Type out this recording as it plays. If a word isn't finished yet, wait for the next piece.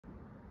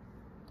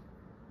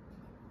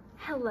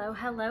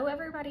Hello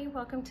everybody,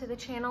 welcome to the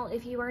channel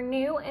if you are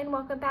new, and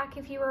welcome back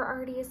if you are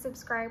already a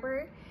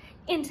subscriber.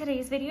 In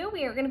today's video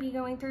we are going to be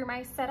going through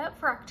my setup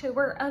for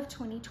October of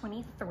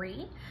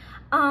 2023.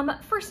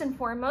 First and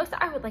foremost,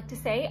 I would like to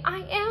say I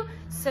am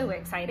so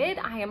excited.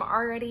 I am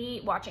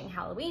already watching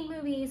Halloween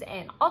movies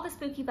and all the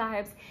spooky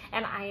vibes,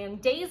 and I am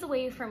days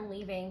away from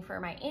leaving for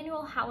my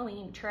annual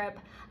Halloween trip.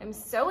 I'm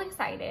so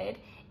excited.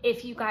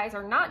 If you guys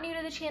are not new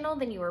to the channel,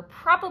 then you are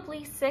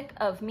probably sick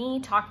of me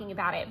talking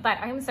about it, but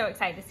I'm so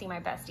excited to see my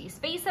bestie's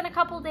face in a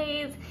couple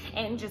days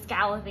and just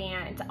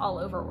gallivant all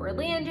over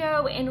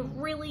Orlando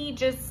and really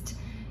just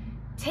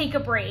take a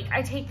break.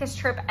 I take this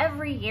trip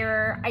every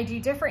year. I do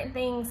different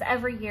things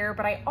every year,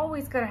 but I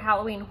always go to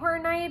Halloween Horror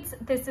Nights.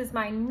 This is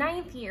my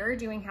 9th year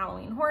doing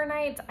Halloween Horror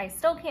Nights. I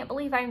still can't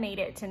believe I made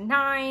it to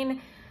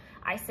 9.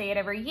 I say it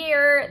every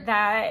year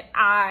that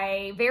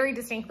I very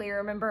distinctly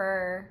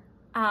remember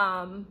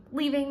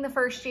leaving the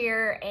first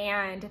year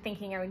and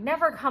thinking I would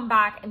never come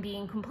back and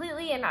being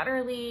completely and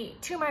utterly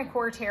to my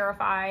core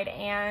terrified.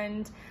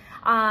 And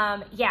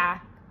yeah,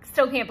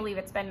 still can't believe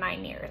it's been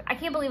 9 years. I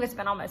can't believe it's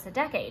been almost a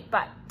decade,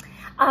 but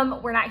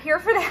we're not here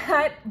for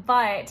that.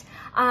 But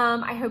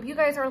I hope you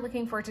guys are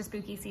looking forward to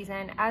spooky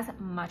season as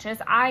much as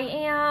I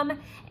am,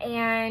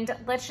 and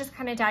let's just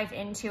kind of dive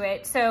into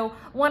it. So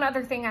one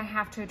other thing I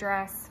have to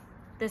address,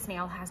 this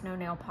nail has no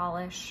nail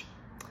polish.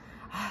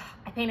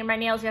 I painted my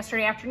nails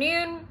yesterday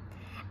afternoon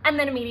and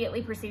then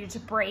immediately proceeded to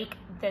break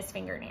this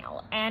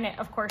fingernail, and it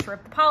of course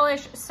ripped the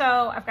polish, so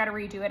I've got to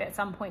redo it at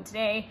some point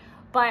today.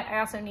 But I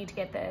also need to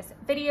get this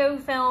video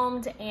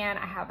filmed, and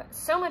I have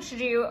so much to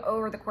do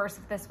over the course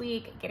of this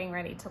week, getting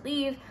ready to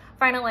leave,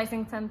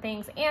 finalizing some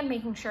things, and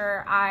making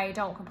sure I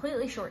don't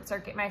completely short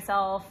circuit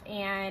myself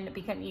and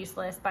become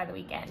useless by the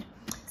weekend.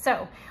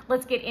 So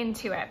let's get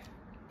into it.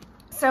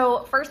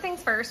 So first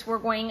things first, we're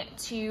going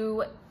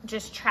to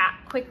just chat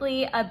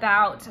quickly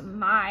about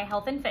my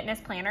health and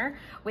fitness planner,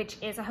 which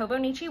is a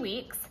Hobonichi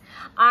Weeks.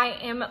 I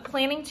am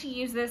planning to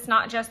use this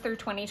not just through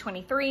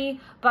 2023,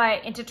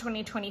 but into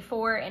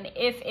 2024, and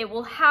if it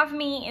will have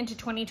me into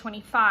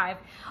 2025,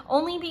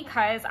 only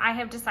because I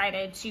have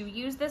decided to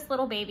use this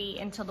little baby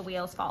until the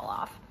wheels fall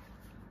off.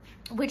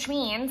 Which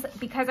means,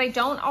 because I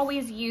don't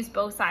always use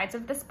both sides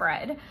of the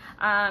spread,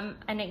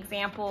 an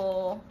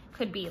example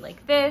could be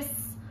like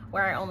this,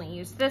 where I only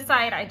used this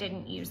side, I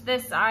didn't use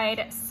this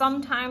side.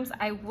 Sometimes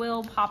I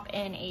will pop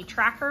in a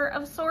tracker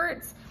of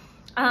sorts.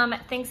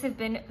 Things have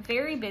been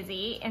very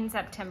busy in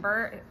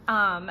September,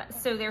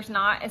 so there's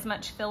not as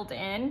much filled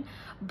in,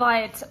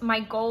 but my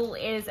goal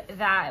is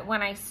that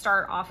when I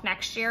start off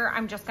next year,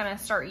 I'm just gonna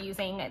start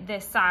using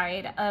this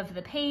side of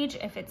the page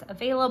if it's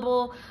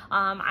available.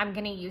 I'm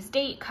gonna use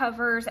date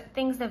covers,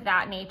 things of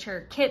that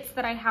nature, kits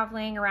that I have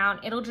laying around.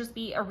 It'll just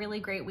be a really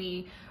great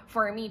way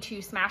for me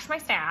to smash my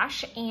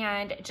stash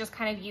and just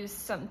kind of use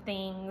some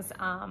things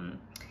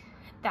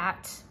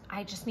that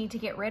I just need to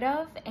get rid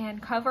of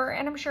and cover,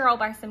 and I'm sure I'll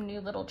buy some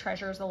new little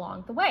treasures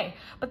along the way.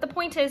 But the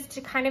point is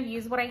to kind of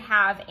use what I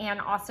have and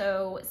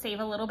also save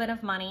a little bit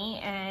of money,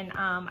 and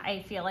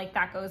I feel like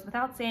that goes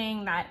without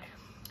saying that,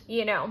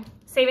 you know,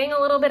 saving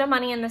a little bit of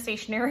money in the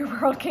stationery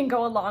world can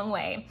go a long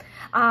way.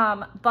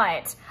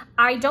 But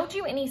I don't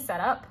do any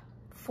setup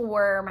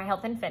for my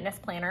health and fitness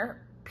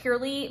planner,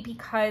 purely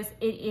because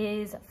it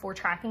is for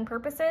tracking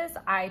purposes.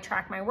 I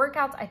track my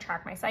workouts, I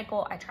track my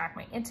cycle, I track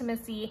my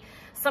intimacy.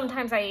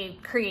 Sometimes I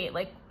create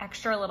like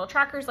extra little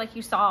trackers like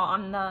you saw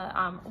on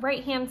the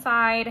right-hand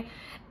side,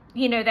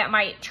 you know, that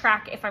might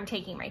track if I'm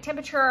taking my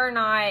temperature or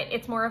not.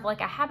 It's more of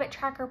like a habit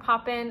tracker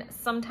pop-in.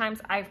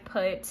 Sometimes I've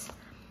put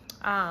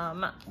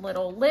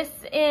little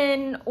lists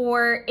in,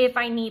 or if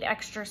I need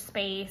extra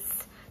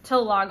space to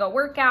log a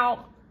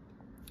workout,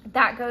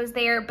 that goes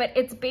there. But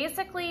it's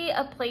basically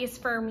a place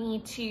for me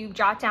to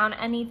jot down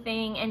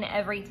anything and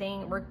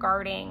everything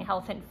regarding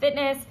health and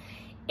fitness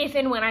if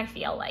and when I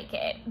feel like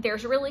it.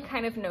 There's really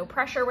kind of no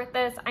pressure with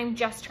this. I'm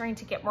just trying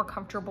to get more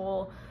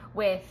comfortable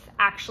with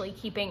actually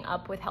keeping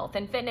up with health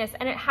and fitness,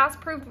 and it has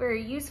proved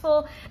very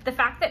useful. The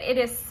fact that it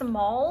is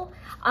small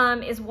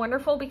is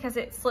wonderful because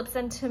it slips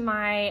into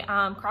my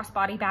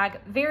crossbody bag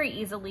very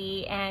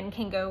easily and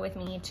can go with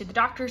me to the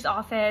doctor's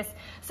office,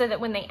 so that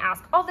when they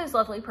ask all those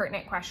lovely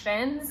pertinent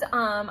questions,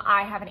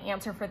 I have an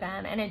answer for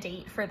them and a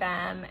date for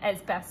them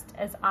as best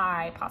as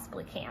I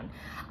possibly can.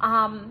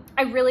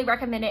 I really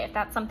recommend it if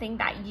that's something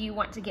that you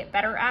want to get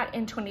better at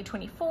in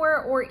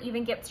 2024 or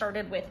even get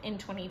started with in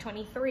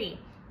 2023.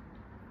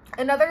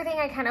 Another thing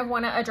I kind of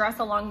want to address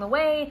along the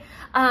way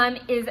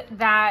is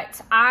that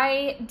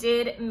I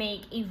did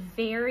make a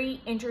very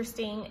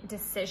interesting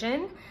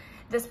decision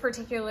this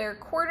particular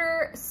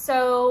quarter.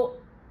 So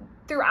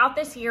throughout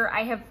this year,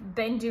 I have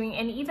been doing,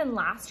 and even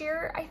last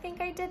year, I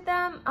think I did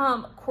them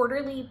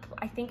quarterly.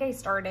 I think I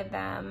started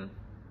them.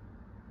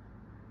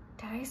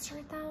 Did I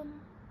start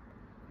them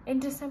in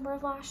December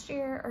of last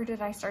year, or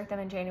did I start them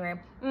in January?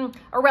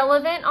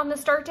 Irrelevant on the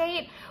start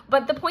date,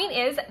 but the point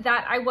is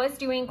that I was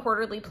doing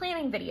quarterly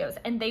planning videos,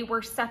 and they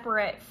were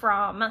separate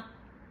from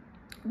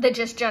the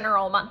just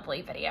general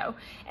monthly video.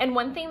 And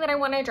one thing that I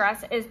want to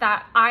address is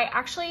that I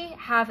actually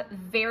have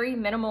very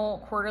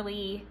minimal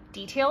quarterly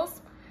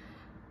details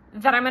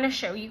that I'm going to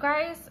show you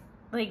guys.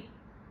 Like,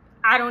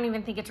 I don't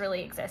even think it's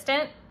really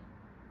existent.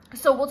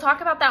 So we'll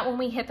talk about that when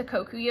we hit the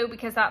Kokuyo,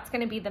 because that's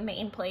going to be the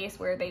main place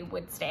where they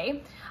would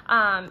stay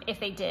if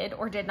they did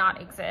or did not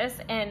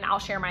exist. And I'll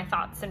share my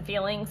thoughts and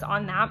feelings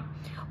on that.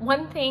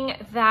 One thing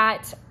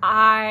that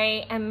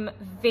I am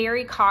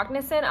very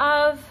cognizant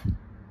of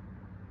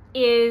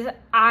is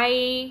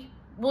I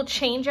will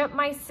change up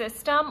my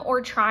system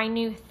or try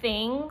new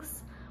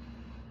things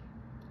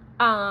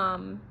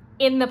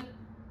in the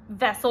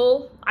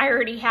vessel I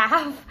already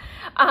have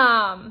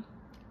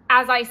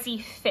as I see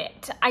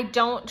fit. I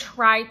don't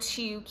try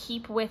to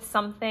keep with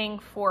something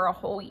for a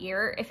whole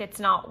year if it's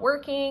not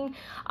working,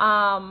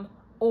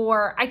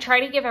 or I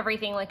try to give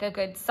everything like a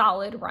good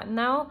solid run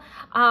though.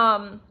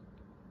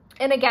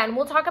 And again,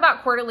 we'll talk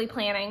about quarterly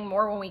planning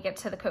more when we get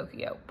to the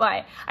Kokuyo,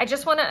 but I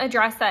just want to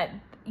address that,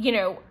 you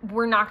know,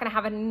 we're not going to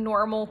have a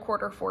normal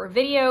quarter 4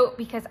 video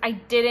because I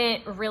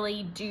didn't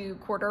really do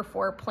quarter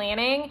 4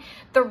 planning.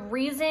 The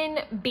reason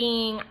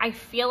being, I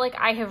feel like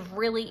I have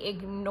really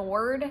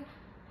ignored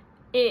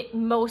it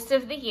most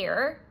of the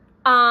year.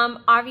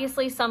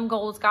 Obviously some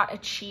goals got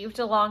achieved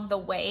along the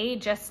way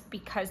just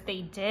because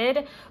they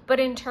did, but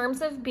in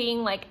terms of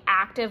being like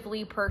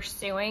actively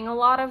pursuing a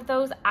lot of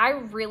those, I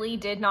really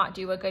did not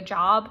do a good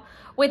job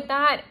with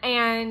that.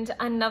 And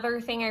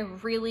another thing I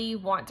really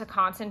want to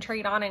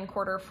concentrate on in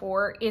quarter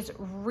 4 is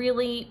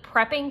really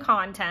prepping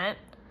content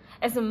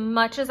as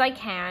much as I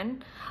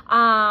can.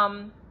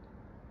 I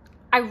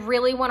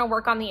really want to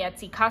work on the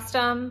Etsy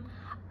custom.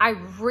 I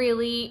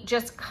really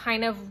just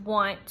kind of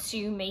want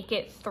to make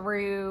it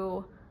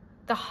through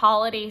the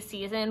holiday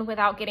season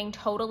without getting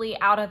totally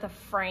out of the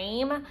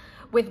frame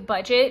with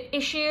budget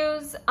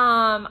issues.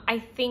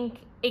 I think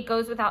it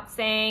goes without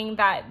saying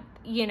that,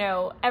 you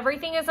know,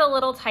 everything is a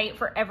little tight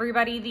for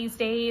everybody these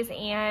days,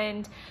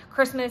 and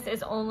Christmas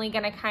is only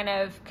going to kind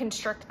of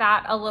constrict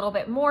that a little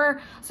bit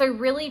more. So I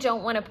really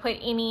don't want to put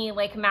any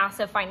like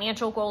massive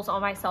financial goals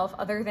on myself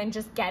other than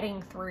just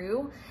getting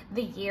through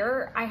the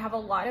year. I have a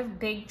lot of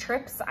big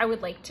trips I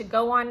would like to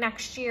go on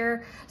next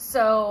year.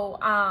 So,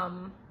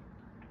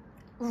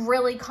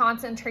 really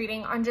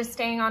concentrating on just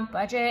staying on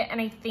budget.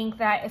 And I think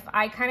that if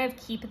I kind of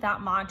keep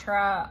that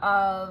mantra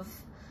of,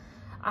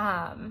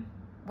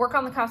 work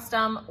on the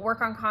custom, work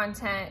on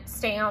content,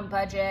 stay on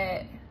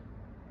budget,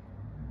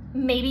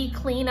 maybe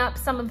clean up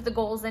some of the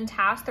goals and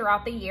tasks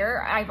throughout the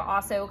year. I've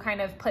also kind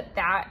of put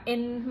that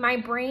in my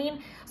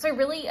brain. So I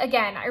really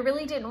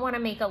didn't want to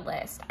make a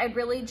list. I'd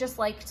really just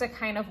like to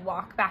kind of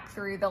walk back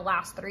through the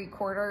last 3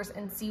 quarters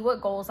and see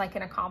what goals I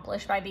can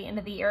accomplish by the end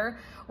of the year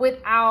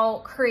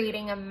without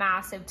creating a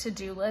massive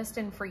to-do list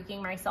and freaking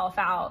myself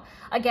out.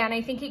 Again,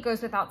 I think it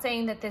goes without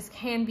saying that this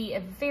can be a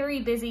very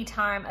busy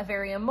time, a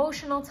very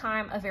emotional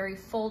time, a very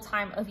full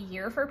time of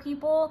year for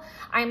people.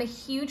 I'm a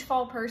huge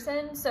fall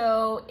person,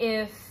 so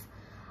if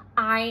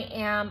I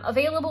am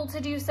available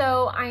to do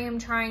so, I am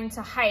trying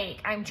to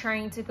hike, I'm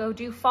trying to go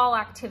do fall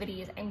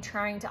activities, I'm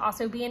trying to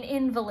also be an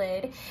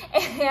invalid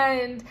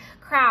and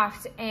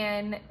craft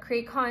and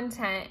create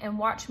content and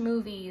watch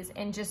movies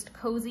and just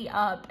cozy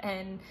up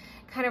and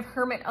kind of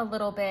hermit a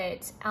little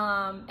bit,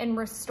 and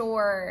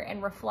restore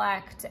and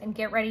reflect and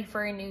get ready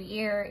for a new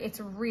year. It's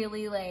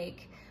really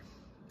like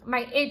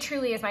it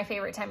truly is my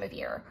favorite time of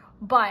year.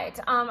 But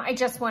I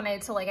just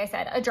wanted to, like I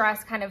said,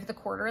 address kind of the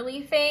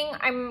quarterly thing.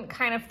 I'm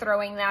kind of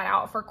throwing that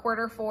out for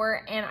quarter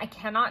 4, and I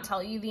cannot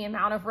tell you the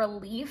amount of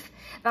relief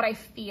that I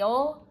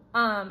feel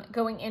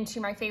going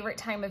into my favorite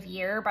time of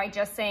year by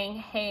just saying,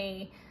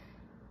 hey,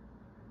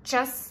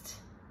 just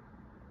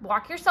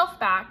walk yourself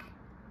back,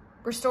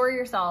 restore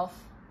yourself,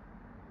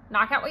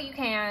 knock out what you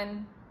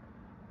can,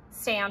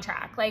 stay on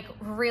track. Like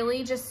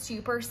really just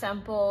super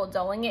simple,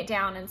 dulling it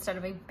down instead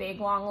of a big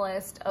long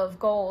list of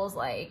goals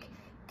like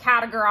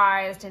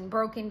categorized and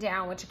broken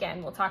down, which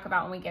again, we'll talk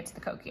about when we get to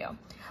the Kokuyo.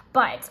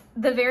 But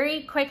the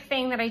very quick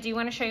thing that I do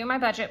want to show you my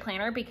budget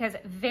planner, because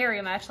very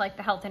much like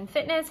the health and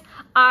fitness,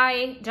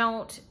 I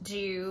don't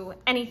do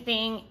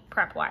anything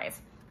prep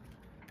wise.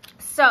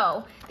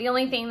 So the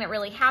only thing that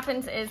really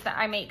happens is that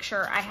I make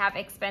sure I have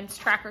expense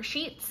tracker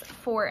sheets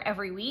for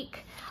every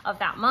week of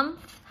that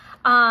month.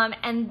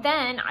 And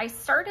then I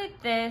started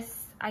this,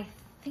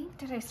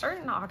 did I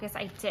start in August?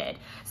 I did.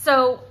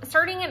 So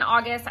starting in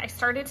August, I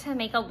started to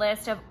make a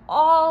list of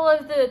all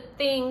of the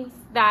things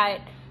that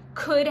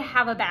could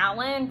have a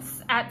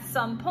balance at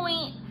some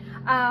point.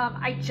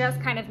 I just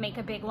kind of make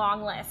a big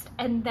long list.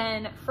 And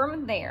then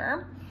from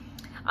there,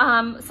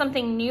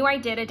 something new I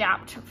did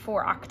adapt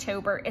for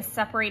October is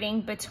separating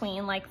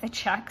between like the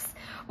checks,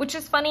 which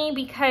is funny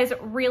because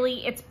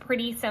really it's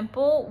pretty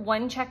simple.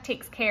 One check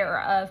takes care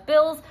of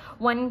bills,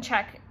 one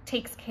check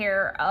takes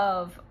care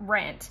of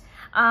rent.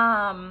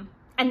 And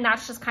And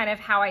that's just kind of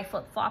how I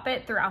flip-flop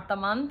it throughout the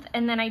month.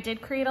 And then I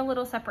did create a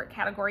little separate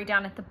category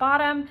down at the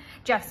bottom.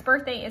 Jeff's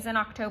birthday is in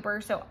October,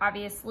 so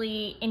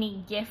obviously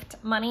any gift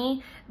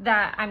money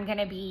that I'm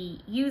gonna be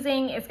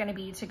using is gonna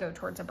be to go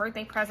towards a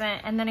birthday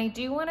present. And then I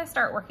do wanna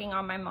start working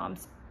on my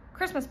mom's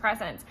Christmas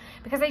presents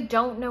because I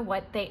don't know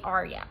what they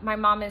are yet. My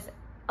mom is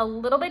a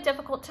little bit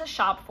difficult to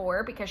shop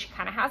for because she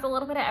kind of has a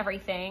little bit of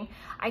everything.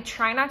 I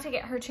try not to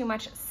get her too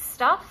much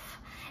stuff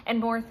and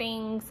more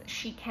things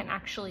she can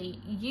actually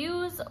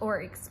use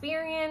or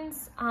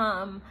experience.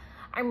 I'm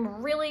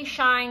really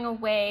shying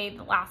away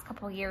the last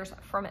couple of years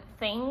from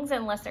things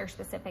unless they're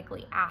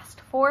specifically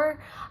asked for.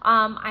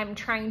 I'm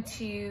trying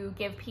to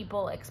give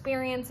people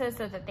experiences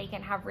so that they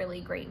can have really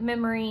great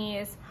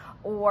memories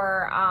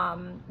or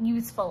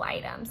useful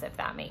items, if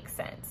that makes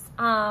sense.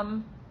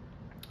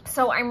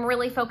 So I'm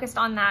really focused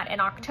on that in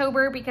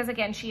October because,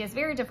 again, she is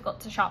very difficult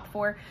to shop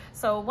for.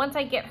 So once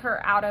I get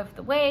her out of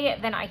the way,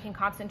 then I can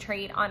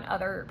concentrate on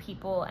other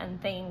people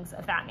and things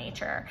of that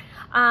nature.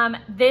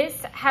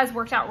 This has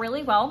worked out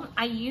really well.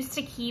 I used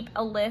to keep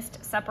a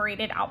list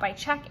separated out by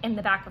check in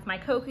the back of my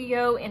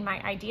Kokuyo in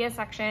my idea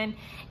section.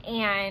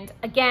 And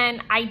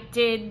again, I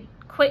did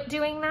quit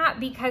doing that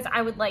because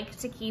I would like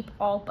to keep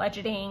all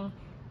budgeting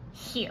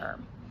here.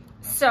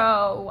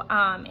 So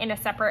in a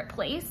separate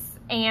place,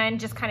 and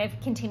just kind of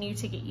continue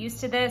to get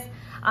used to this.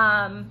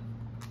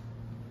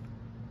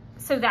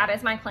 So that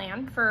is my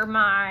plan for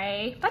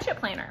my budget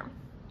planner.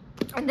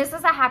 And this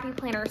is a Happy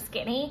Planner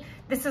Skinny.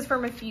 This is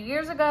from a few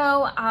years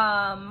ago.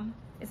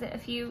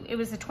 It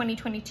was a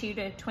 2022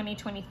 to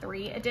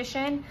 2023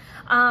 edition.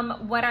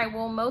 What I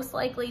will most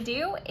likely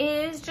do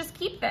is just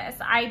keep this.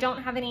 I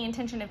don't have any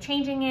intention of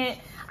changing it.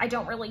 I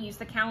don't really use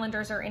the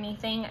calendars or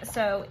anything.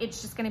 So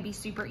it's just gonna be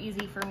super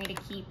easy for me to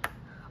keep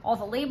all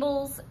the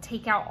labels,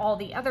 take out all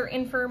the other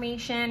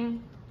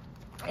information,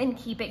 and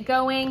keep it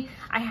going.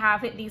 I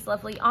have these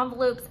lovely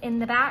envelopes in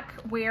the back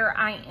where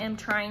I am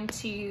trying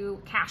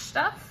to cache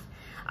stuff.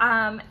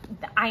 I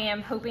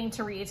am hoping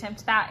to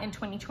reattempt that in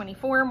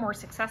 2024 more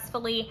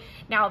successfully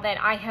now that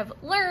I have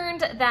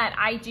learned that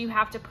I do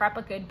have to prep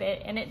a good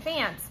bit in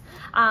advance.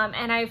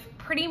 And I've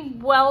pretty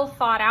well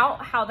thought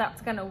out how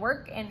that's gonna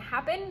work and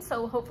happen.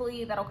 So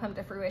hopefully that'll come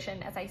to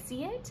fruition as I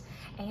see it,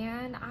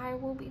 and I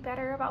will be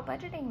better about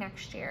budgeting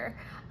next year.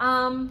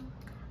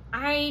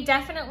 I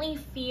definitely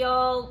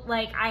feel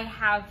like I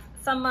have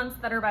some months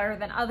that are better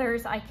than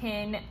others. I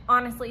can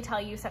honestly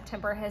tell you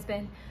September has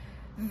been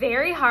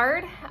very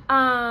hard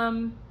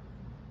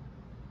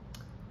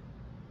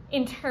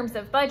in terms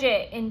of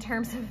budget, in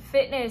terms of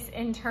fitness,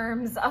 in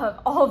terms of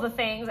all the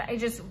things. I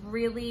just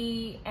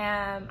really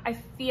am, I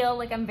feel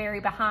like I'm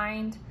very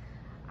behind.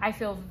 I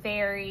feel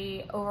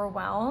very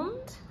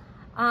overwhelmed.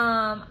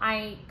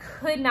 I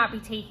could not be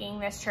taking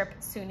this trip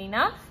soon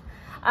enough.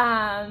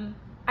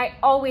 I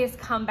always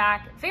come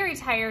back very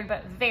tired,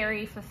 but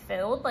very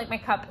fulfilled. Like my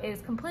cup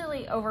is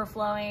completely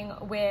overflowing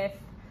with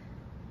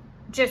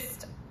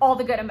just all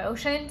the good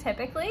emotion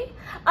typically.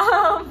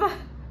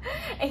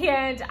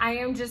 And I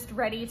am just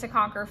ready to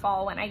conquer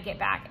fall when I get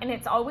back. And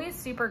it's always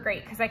super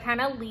great because I kind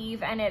of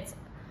leave and it's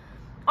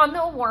on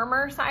the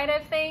warmer side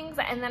of things,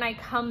 and then I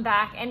come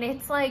back and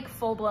it's like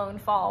full-blown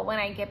fall when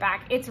I get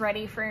back. It's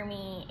ready for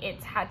me.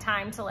 It's had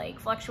time to like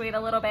fluctuate a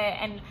little bit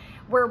and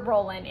we're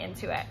rolling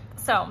into it.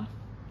 So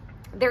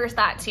there's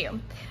that too.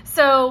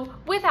 So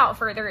without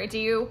further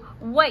ado,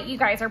 what you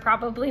guys are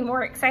probably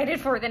more excited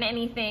for than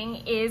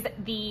anything is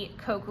the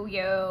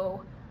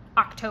Kokuyo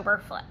October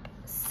flip.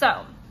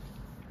 So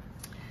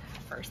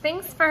first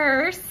things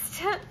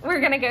first,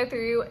 we're gonna go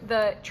through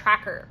the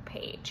tracker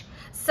page.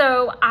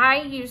 So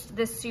I used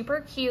this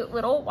super cute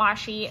little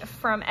washi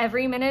from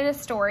Every Minute a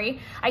Story.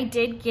 I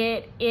did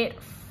get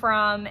it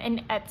from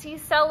an Etsy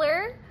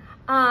seller.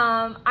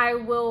 I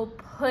will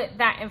put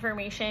that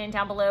information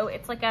down below.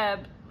 It's like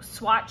a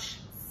swatch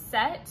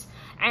set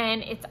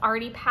and it's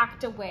already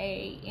packed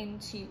away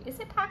into, is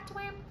it packed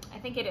away? I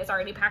think it is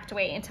already packed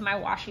away into my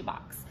washi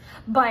box.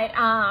 But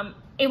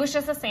it was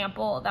just a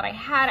sample that I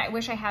had. I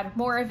wish I had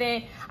more of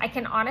it. I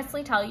can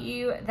honestly tell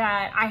you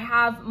that I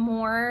have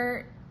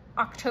more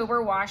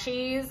October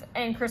washies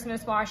and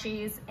Christmas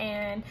washies,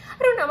 and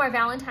I don't know, my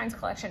Valentine's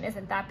collection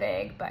isn't that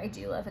big, but I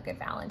do love a good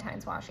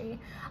Valentine's washi.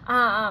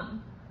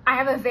 I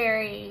have a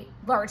very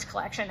large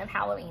collection of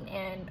Halloween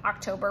in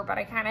October, but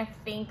I kind of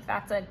think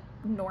that's a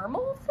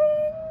normal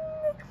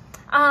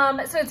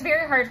thing. So it's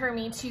very hard for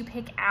me to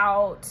pick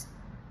out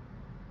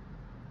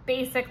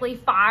basically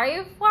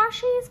 5,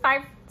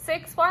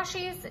 6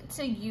 washies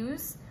to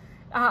use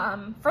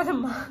for the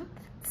month.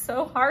 It's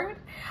so hard.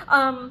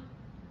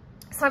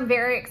 So I'm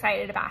very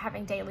excited about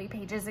having daily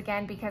pages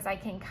again because I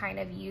can kind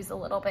of use a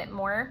little bit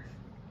more.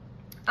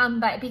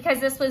 But because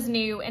this was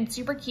new and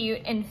super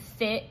cute and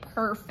fit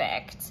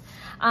perfect,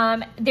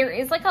 there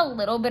is like a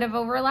little bit of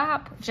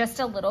overlap, just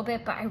a little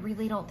bit, but I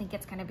really don't think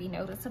it's gonna be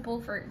noticeable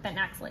for the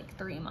next like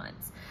 3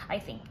 months. I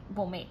think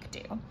we'll make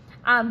do.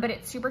 But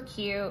it's super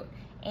cute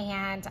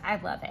and I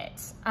love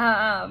it.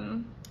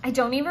 I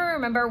don't even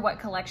remember what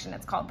collection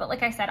it's called, but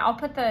like I said, I'll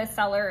put the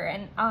seller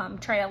and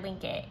try to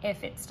link it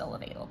if it's still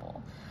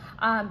available.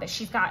 but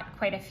she's got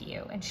quite a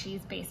few, and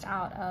she's based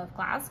out of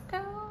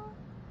Glasgow.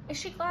 Is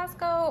she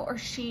Glasgow, or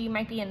she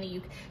might be in the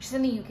UK? She's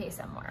in the UK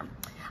somewhere.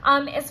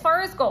 As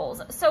far as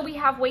goals, so we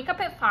have wake up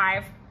at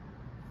 5.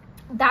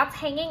 That's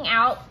hanging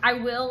out. I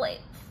will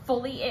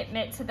fully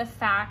admit to the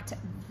fact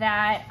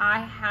that I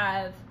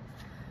have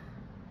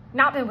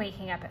not been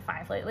waking up at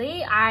 5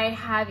 lately. I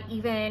have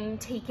even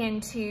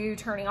taken to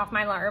turning off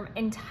my alarm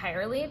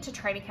entirely to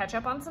try to catch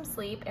up on some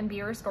sleep and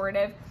be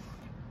restorative.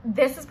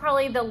 This is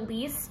probably the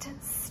least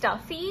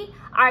stuffy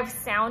I've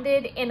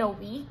sounded in a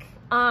week,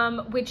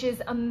 which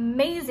is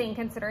amazing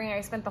considering I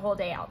spent the whole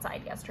day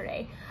outside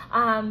yesterday.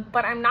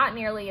 But I'm not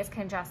nearly as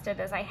congested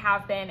as I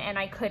have been, and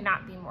I could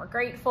not be more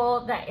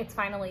grateful that it's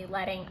finally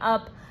letting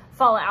up.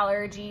 Fall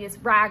allergies,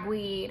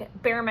 ragweed,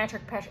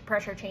 barometric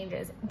pressure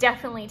changes,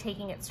 definitely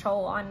taking its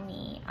toll on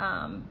me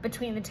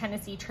between the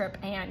Tennessee trip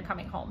and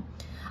coming home.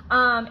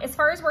 As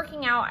far as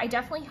working out, I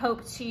definitely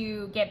hope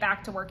to get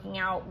back to working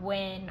out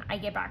when I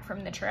get back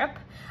from the trip.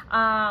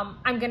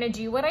 I'm gonna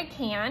do what I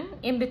can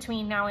in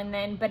between now and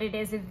then, but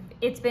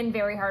it's been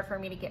very hard for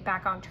me to get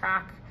back on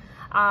track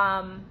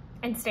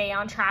and stay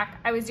on track.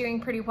 I was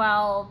doing pretty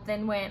well,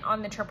 then went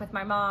on the trip with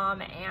my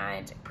mom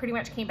and pretty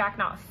much came back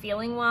not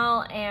feeling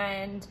well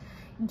and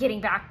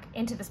getting back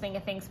into the swing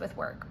of things with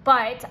work.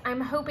 But I'm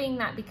hoping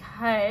that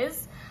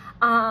because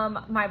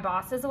my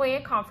boss is away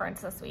at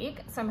conference this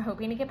week, so I'm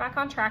hoping to get back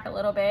on track a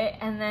little bit,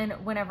 and then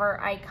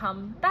whenever I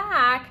come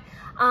back,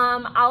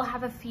 I'll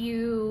have a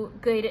few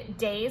good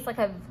days, like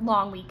a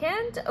long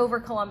weekend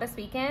over Columbus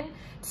weekend,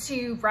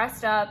 to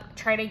rest up,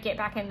 try to get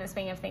back in the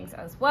swing of things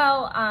as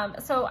well.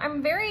 So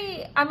I'm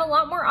a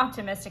lot more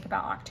optimistic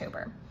about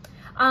October.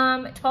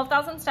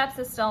 12,000 steps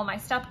is still my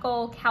step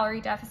goal.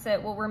 Calorie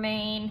deficit will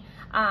remain.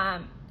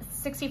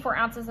 64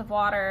 ounces of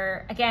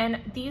water.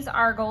 Again, these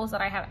are goals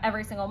that I have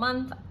every single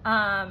month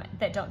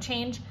that don't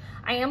change.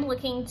 I am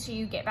looking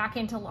to get back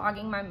into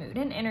logging my mood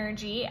and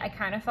energy. I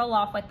kind of fell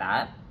off with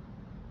that.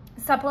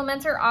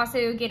 Supplements are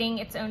also getting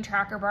its own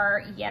tracker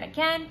bar yet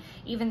again,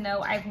 even though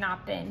I've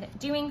not been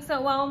doing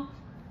so well.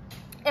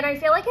 And I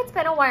feel like it's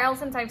been a while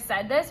since I've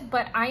said this,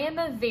 but I am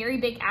a very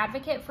big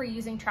advocate for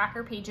using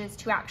tracker pages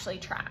to actually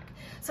track.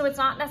 So it's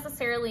not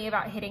necessarily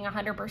about hitting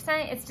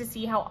 100%, it's to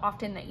see how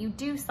often that you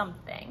do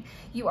something.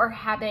 You are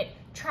habit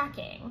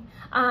tracking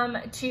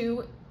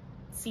to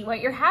see what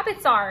your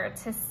habits are,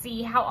 to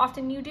see how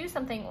often you do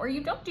something or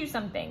you don't do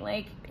something,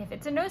 like if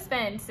it's a no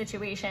spend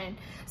situation.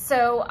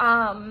 So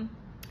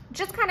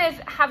just kind of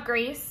have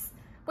grace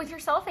with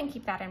yourself and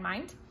keep that in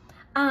mind.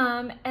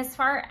 As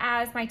far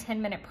as my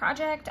 10-minute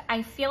project,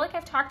 I feel like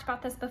I've talked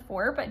about this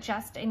before, but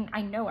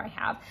I know I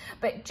have,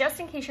 but just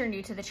in case you're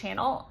new to the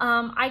channel,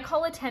 I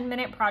call a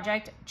 10-minute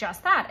project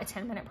just that, a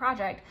 10-minute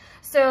project.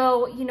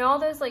 So, you know, all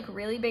those like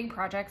really big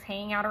projects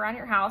hanging out around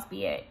your house,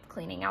 be it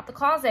cleaning out the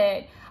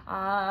closet,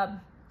 oh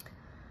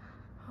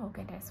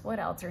goodness, what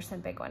else are some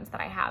big ones that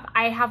I have?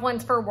 I have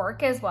ones for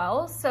work as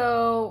well.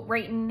 So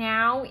right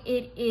now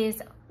it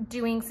is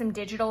doing some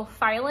digital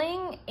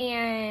filing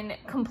and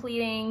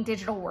completing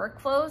digital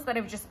workflows that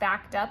have just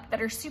backed up that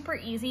are super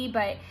easy,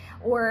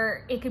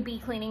 or it could be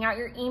cleaning out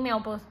your email,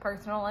 both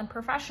personal and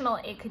professional.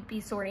 It could be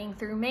sorting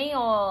through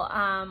mail,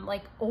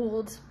 like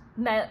old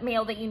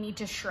mail that you need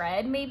to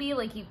shred, maybe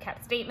like you've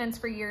kept statements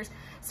for years,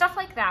 stuff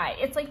like that.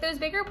 It's like those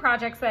bigger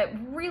projects that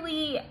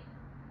really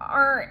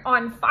are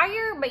on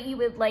fire, but you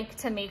would like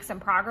to make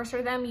some progress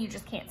for them. You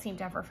just can't seem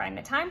to ever find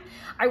the time.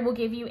 I will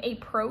give you a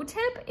pro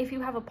tip. If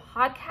you have a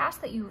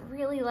podcast that you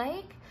really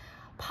like,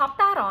 pop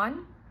that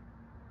on.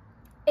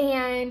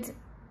 And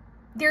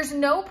there's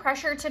no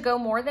pressure to go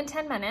more than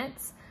 10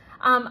 minutes.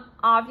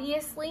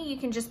 Obviously, you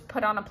can just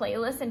put on a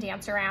playlist and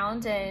dance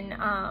around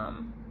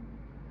and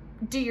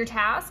do your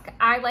task.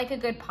 I like a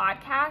good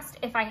podcast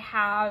if I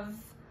have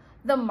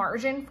the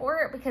margin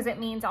for it, because it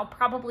means I'll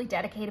probably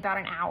dedicate about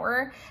an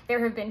hour.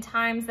 There have been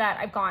times that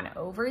I've gone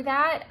over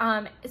that.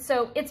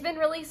 So it's been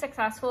really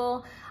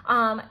successful.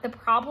 The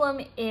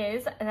problem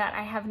is that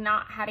I have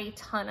not had a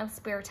ton of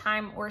spare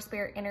time or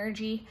spare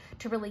energy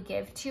to really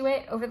give to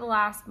it over the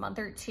last month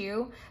or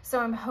two.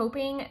 So I'm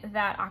hoping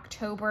that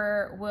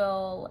October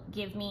will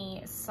give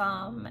me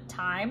some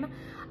time.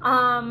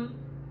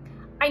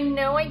 I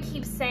know I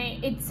keep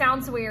saying, it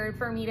sounds weird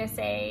for me to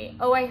say,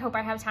 oh, I hope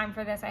I have time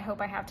for this. I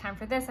hope I have time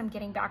for this. I'm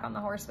getting back on the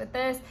horse with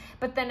this.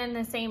 But then in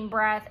the same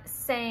breath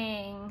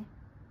saying,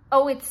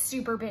 oh, it's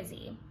super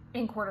busy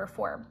in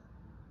Q4.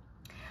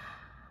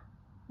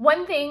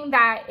 One thing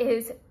that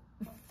is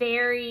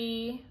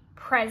very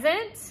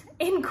present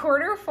in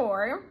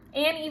Q4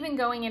 and even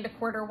going into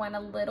Q1 a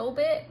little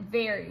bit,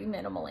 very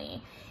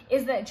minimally,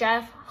 is that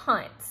Jeff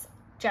hunts.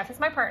 Jeff is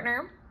my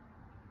partner.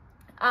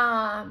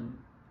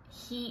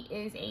 He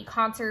is a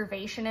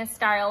conservationist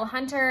style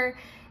hunter.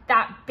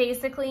 That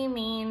basically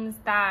means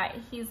that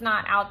he's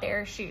not out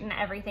there shooting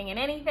everything and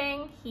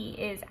anything. He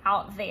is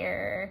out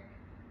there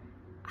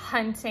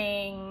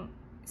hunting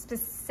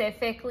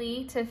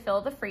specifically to fill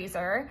the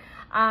freezer.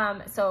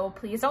 So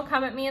please don't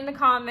come at me in the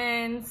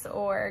comments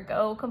or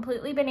go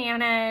completely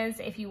bananas.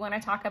 If you want to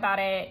talk about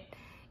it,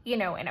 you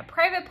know, in a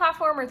private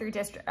platform or through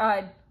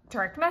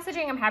direct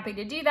messaging, I'm happy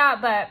to do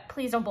that, but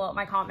please don't blow up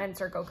my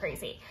comments or go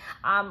crazy.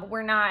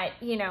 We're not,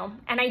 you know,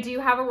 and I do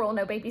have a rule,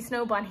 no baby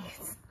snow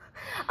bunnies.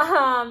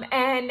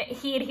 And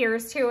he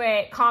adheres to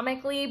it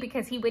comically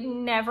because he would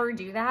never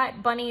do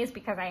that. Bunnies,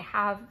 because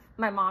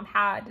my mom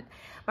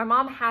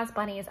has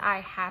bunnies,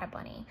 I had a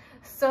bunny.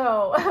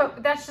 So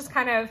that's just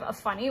kind of a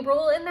funny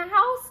rule in the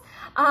house.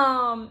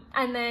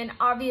 And then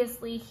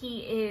obviously he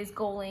is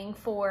goaling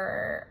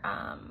for,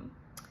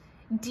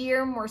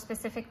 deer more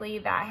specifically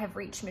that have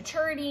reached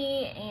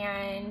maturity,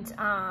 and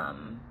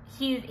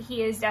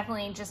he is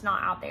definitely just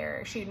not out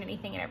there shooting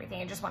anything and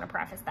everything. I just want to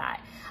preface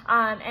that.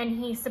 And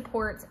he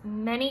supports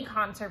many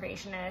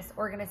conservationist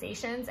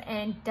organizations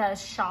and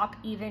does shop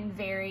even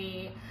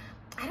very,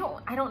 I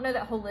don't know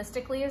that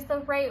holistically is the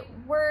right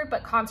word,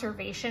 but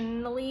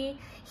conservationally.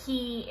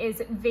 He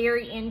is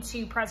very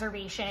into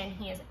preservation.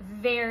 He is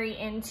very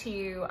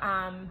into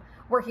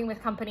working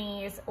with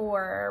companies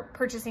or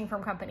purchasing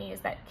from companies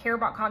that care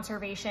about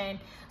conservation.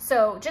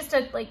 So just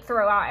to like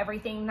throw out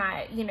everything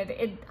that, you know,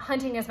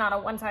 hunting is not a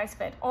one size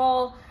fit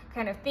all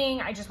kind of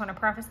thing. I just want to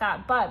preface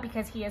that, but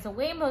because he is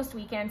away most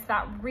weekends,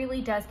 that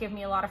really does give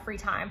me a lot of free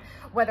time,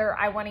 whether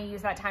I want to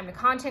use that time to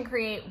content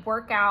create,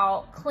 work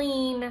out,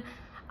 clean,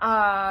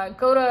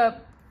 go to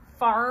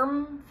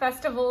farm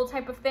festival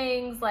type of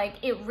things. Like,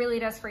 it really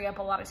does free up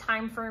a lot of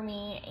time for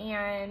me,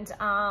 and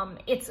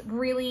it's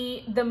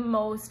really the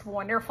most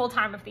wonderful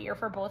time of the year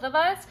for both of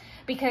us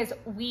because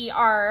we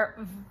are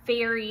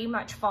very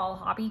much fall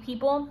hobby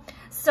people.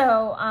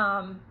 So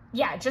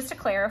yeah, just to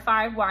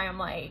clarify why I'm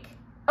like,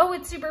 oh,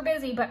 it's super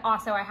busy, but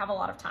also I have a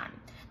lot of time.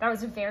 That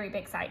was a very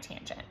big side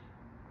tangent.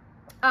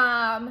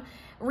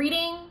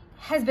 Reading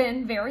has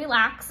been very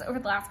lax over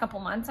the last couple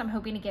months. I'm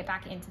hoping to get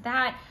back into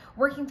that.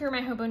 Working through my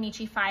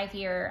Hobonichi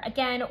 5-year,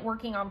 again,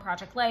 working on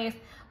Project Life.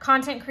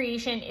 Content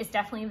creation is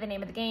definitely the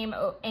name of the game,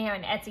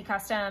 and Etsy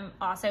Custom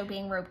also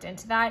being roped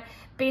into that.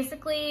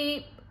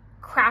 Basically,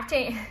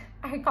 crafting,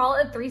 I call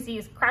it 3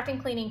 C's, crafting,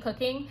 cleaning,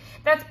 cooking.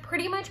 That's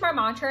pretty much my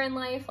mantra in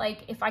life.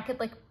 Like, if I could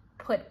like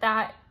put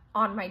that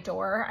on my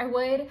door, I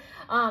would.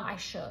 I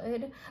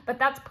should, but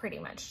that's pretty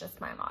much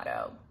just my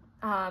motto,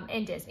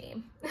 and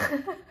Disney.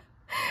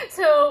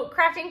 So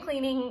crafting,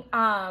 cleaning,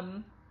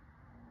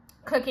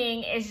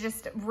 cooking is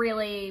just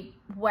really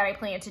what I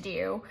plan to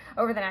do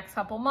over the next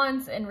couple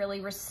months and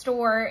really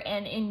restore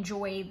and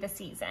enjoy the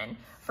season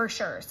for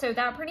sure. So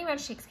that pretty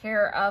much takes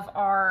care of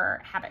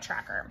our habit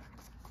tracker.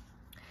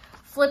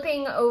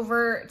 Flipping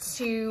over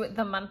to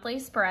the monthly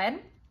spread.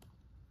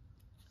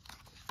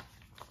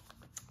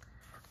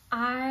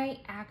 I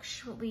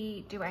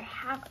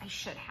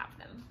should have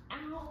them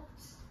out.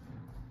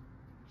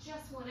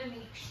 Just want to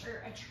make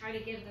sure I try to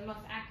give the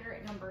most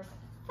accurate numbers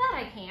that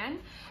I can.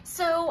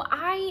 So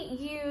I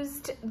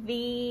used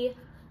the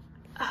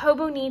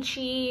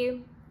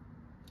Hobonichi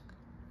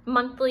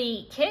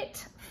monthly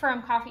kit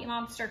from Coffee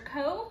Monster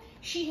Co.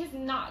 She has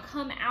not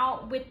come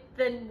out with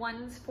the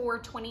ones for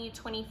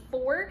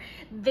 2024.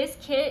 This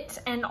kit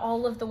and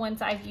all of the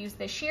ones I've used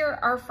this year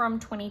are from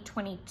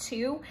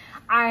 2022.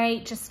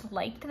 I just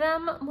liked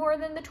them more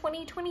than the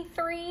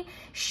 2023.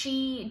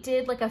 She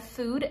did like a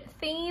food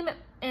theme,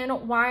 and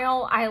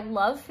while I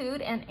love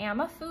food and am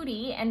a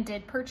foodie and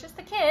did purchase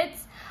the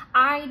kits,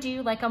 I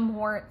do like a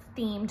more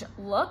themed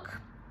look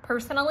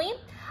personally.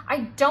 I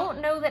don't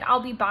know that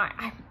I'll be buying,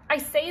 I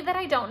say that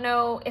I don't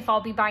know if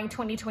I'll be buying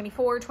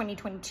 2024,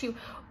 2022,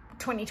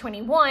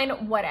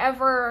 2021,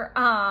 whatever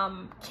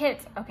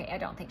kits. Okay, I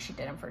don't think she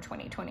did them for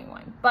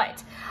 2021,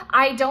 but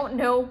I don't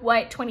know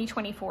what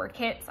 2024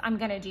 kits I'm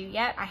gonna do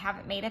yet. I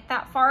haven't made it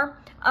that far.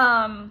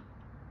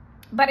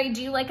 But I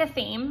do like a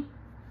theme.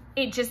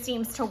 It just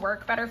seems to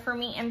work better for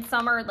me in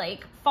summer,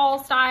 like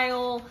fall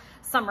style,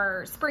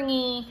 summer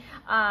springy.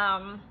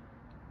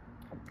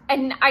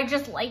 And I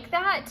just like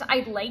that. I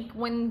like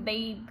when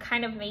they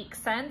kind of make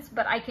sense,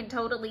 but I can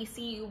totally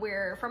see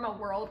where from a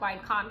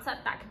worldwide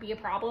concept that could be a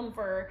problem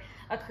for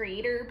a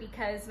creator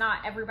because not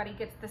everybody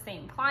gets the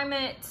same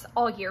climate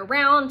all year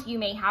round. You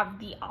may have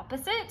the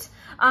opposite.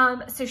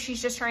 So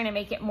she's just trying to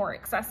make it more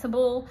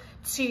accessible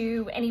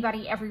to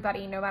anybody,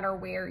 everybody, no matter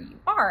where you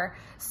are.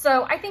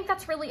 So I think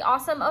that's really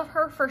awesome of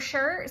her for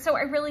sure. So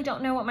I really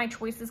don't know what my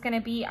choice is going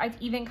to be.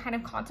 I've even kind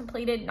of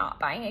contemplated not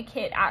buying a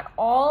kit at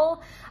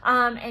all,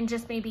 and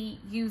just maybe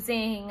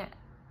using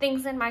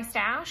things in my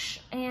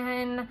stash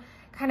and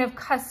kind of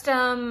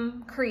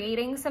custom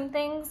creating some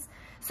things.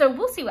 So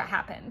we'll see what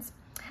happens.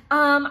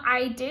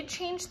 I did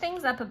change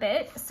things up a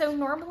bit. So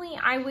normally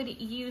I would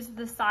use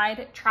the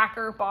side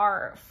tracker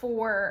bar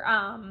for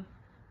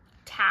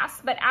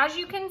tasks, but as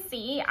you can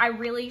see, I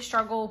really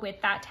struggle with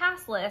that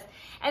task list.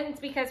 And it's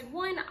because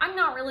 1, I'm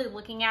not really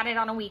looking at it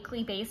on a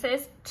weekly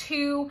basis.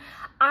 2,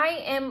 I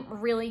am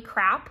really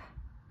crap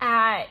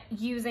at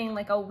using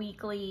like a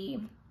weekly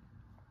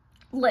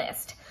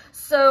list.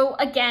 So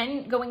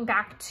again, going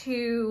back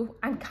to,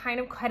 I'm kind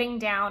of cutting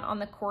down on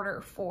the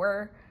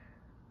Q4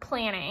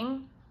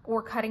 planning,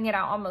 or cutting it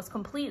out almost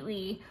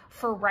completely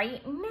for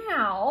right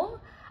now.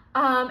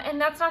 And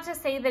that's not to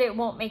say that it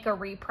won't make a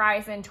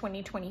reprise in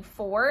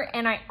 2024.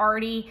 And I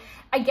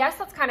guess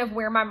that's kind of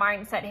where my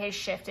mindset has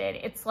shifted.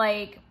 It's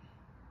like,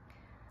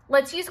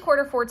 let's use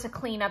Q4 to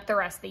clean up the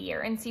rest of the year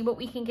and see what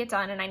we can get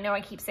done. And I know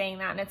I keep saying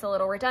that and it's a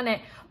little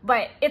redundant,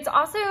 but it's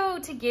also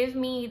to give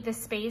me the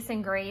space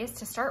and grace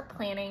to start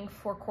planning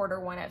for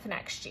Q1 of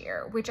next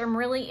year, which I'm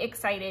really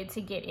excited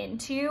to get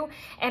into.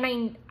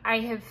 And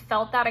I have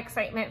felt that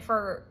excitement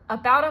for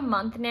about a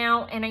month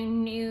now. And I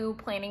knew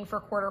planning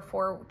for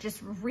Q4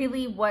 just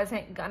really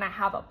wasn't gonna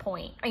have a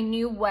point. I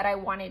knew what I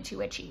wanted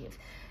to achieve.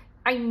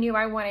 I knew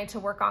I wanted to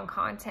work on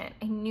content.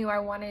 I knew I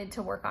wanted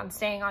to work on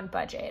staying on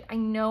budget. I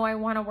know I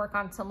want to work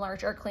on some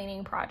larger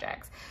cleaning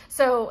projects.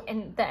 So,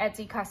 and the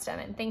Etsy custom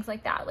and things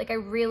like that. Like I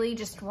really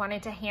just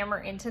wanted to hammer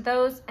into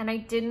those and I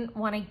didn't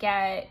want to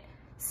get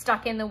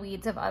stuck in the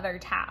weeds of other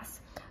tasks.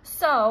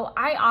 So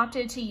I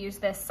opted to use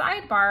this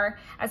sidebar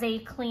as a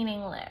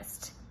cleaning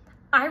list.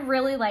 I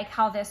really like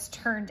how this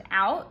turned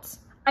out.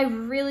 I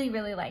really,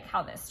 really like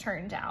how this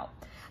turned out.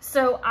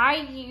 So I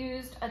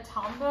used a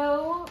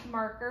Tombow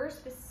marker.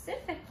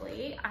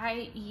 Specifically,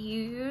 I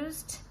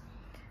used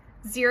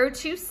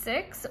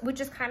 026, which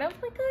is kind of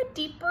like a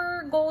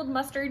deeper gold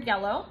mustard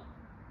yellow.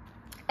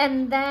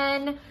 And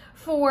then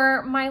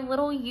for my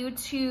little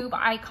YouTube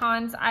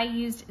icons, I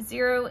used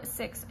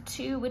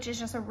 062, which is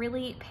just a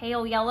really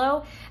pale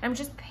yellow. I'm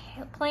just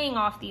playing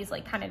off these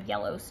like kind of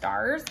yellow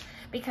stars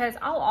because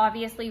I'll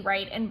obviously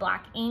write in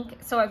black ink.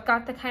 So I've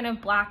got the kind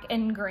of black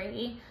and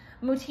gray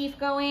motif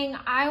going.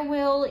 I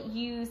will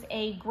use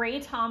a gray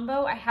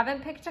Tombow. I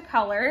haven't picked a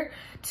color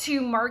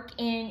to mark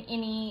in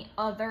any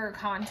other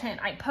content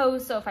I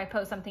post. So if I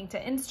post something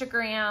to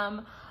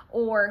Instagram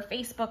or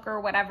Facebook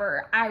or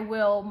whatever, I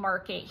will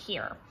mark it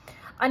here.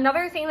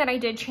 Another thing that I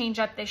did change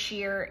up this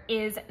year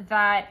is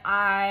that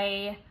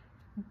I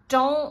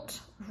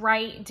don't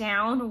write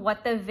down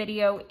what the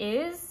video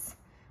is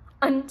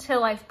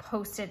until I've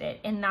posted it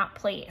in that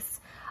place.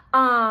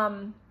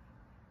 I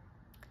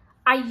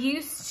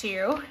used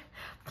to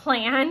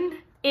plan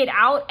it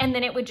out and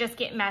then it would just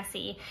get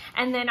messy.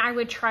 And then I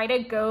would try to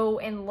go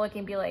and look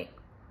and be like,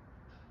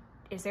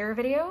 is there a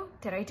video?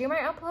 Did I do my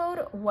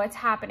upload? What's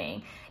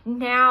happening?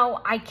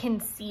 Now I can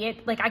see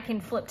it. Like I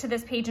can flip to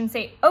this page and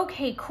say,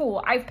 okay,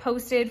 cool. I've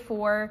posted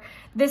for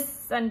this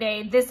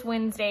Sunday, this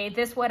Wednesday,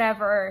 this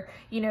whatever,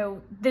 you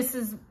know, this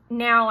is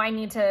now I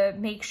need to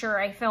make sure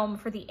I film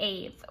for the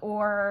 8th,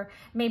 or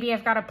maybe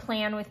I've got a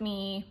plan with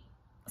me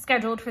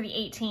scheduled for the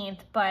 18th,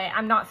 but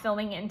I'm not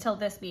filming it until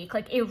this week.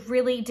 Like it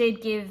really did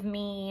give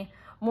me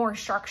more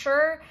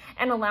structure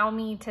and allow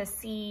me to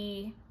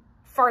see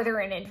farther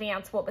in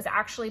advance what was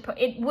actually put.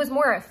 It was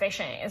more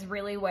efficient is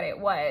really what it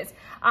was,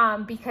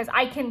 because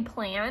I can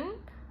plan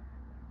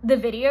the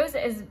videos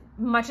as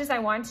much as I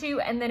want to.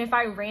 And then if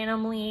I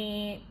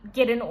randomly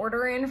get an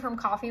order in from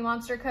Coffee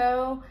Monster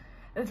Co.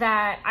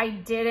 that I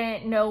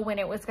didn't know when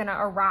it was gonna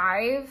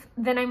arrive,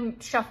 then I'm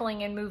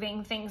shuffling and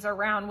moving things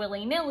around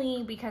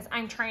willy-nilly because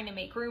I'm trying to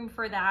make room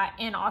for that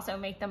and also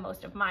make the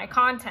most of my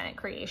content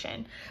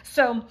creation.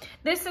 So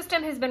this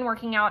system has been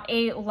working out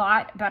a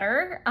lot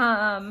better.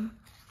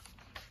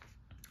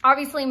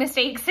 Obviously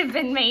mistakes have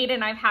been made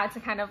and I've had to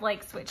kind of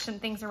like switch some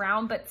things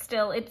around, but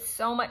still it's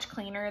so much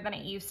cleaner than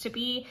it used to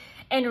be.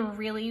 And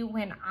really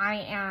when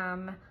I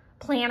am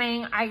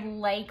planning, I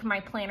like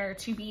my planner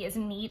to be as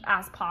neat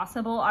as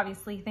possible.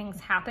 Obviously things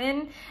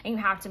happen and you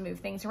have to move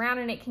things around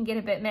and it can get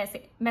a bit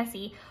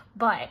messy,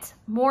 but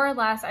more or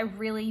less I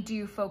really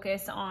do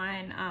focus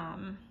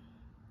on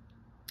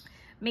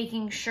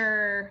making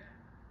sure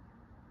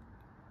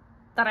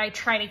that I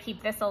try to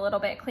keep this a little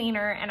bit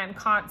cleaner, and I'm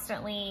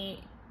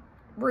constantly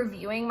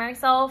reviewing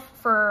myself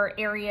for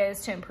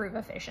areas to improve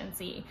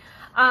efficiency.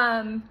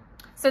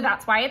 So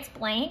that's why it's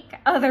blank,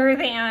 other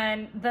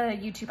than the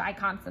YouTube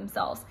icons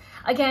themselves.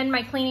 Again,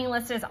 my cleaning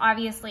list is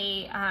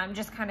obviously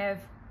just kind of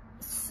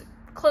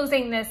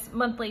closing this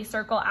monthly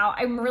circle out.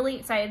 I'm really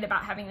excited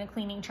about having the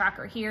cleaning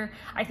tracker here.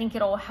 I think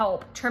it'll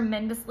help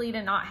tremendously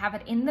to not have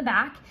it in the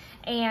back.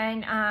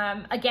 And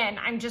again,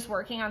 I'm just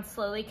working on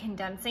slowly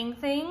condensing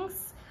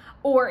things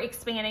or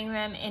expanding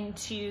them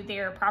into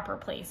their proper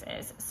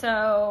places.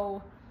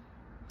 So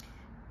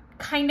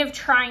kind of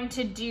trying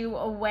to do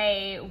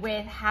away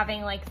with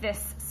having like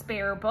this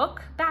spare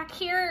book back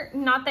here.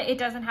 Not that it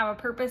doesn't have a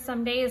purpose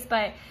some days,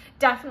 but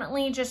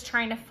definitely just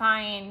trying to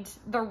find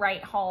the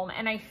right home.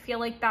 And I feel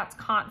like that's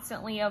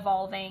constantly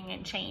evolving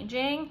and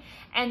changing.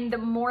 And the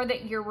more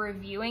that you're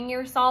reviewing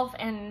yourself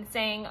and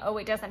saying, oh,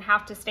 it doesn't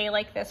have to stay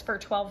like this for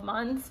 12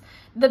 months,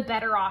 the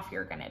better off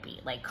you're gonna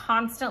be. Like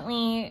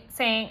constantly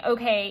saying,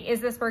 okay, is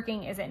this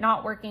working? Is it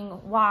not working?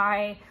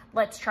 Why?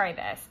 Let's try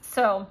this.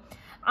 So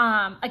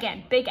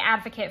again, big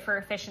advocate for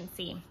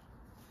efficiency.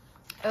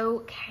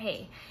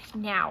 Okay,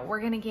 now we're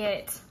gonna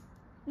get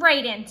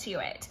right into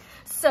it.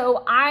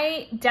 So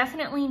I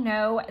definitely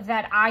know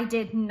that I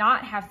did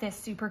not have this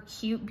super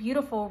cute,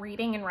 beautiful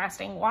reading and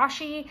resting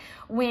washi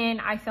when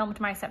I filmed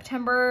my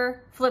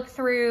September flip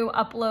through,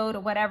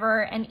 upload,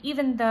 whatever. And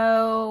even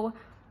though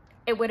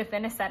it would have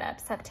been a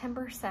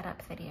September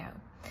setup video,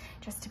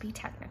 just to be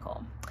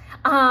technical.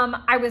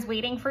 I was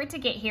waiting for it to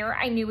get here.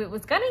 I knew it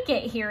was gonna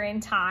get here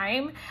in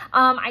time.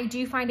 I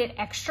do find it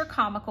extra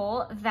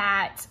comical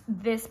that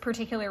this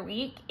particular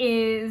week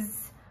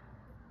is,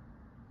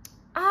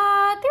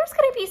 there's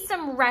gonna be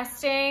some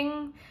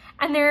resting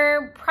and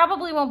there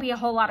probably won't be a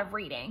whole lot of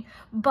reading,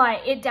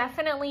 but it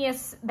definitely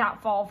is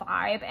that fall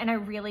vibe. And I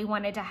really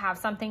wanted to have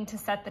something to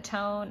set the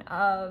tone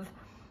of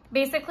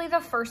basically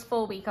the first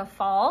full week of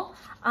fall.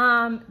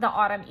 The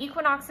autumn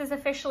equinox has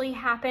officially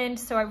happened,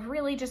 so I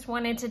really just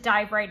wanted to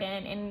dive right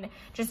in and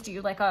just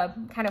do like a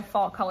kind of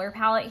fall color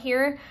palette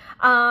here.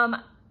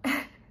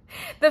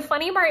 The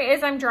funny part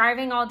is I'm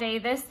driving all day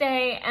this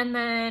day, and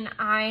then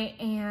I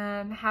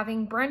am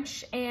having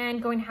brunch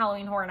and going to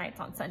Halloween Horror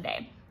Nights on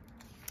Sunday.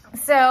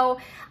 So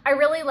I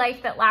really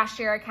liked that last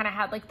year I kind of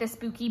had like the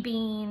spooky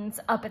beans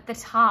up at the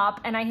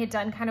top, and I had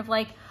done kind of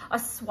like a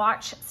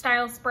swatch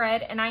style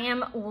spread, and I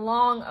am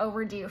long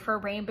overdue for a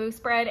rainbow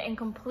spread and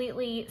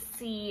completely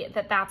see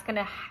that that's going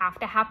to have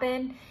to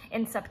happen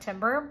in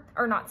September,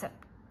 or not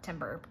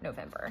September,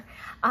 November.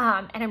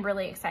 And I'm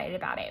really excited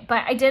about it.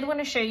 But I did want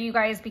to show you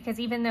guys,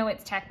 because even though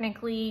it's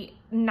technically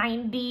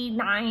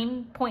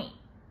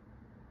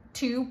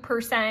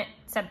 99.2%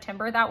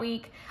 September that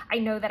week, I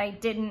know that I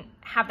didn't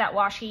have that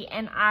washi,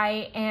 and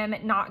I am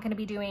not going to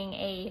be doing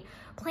a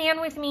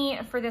plan with me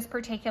for this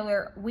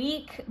particular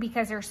week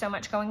because there's so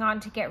much going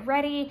on to get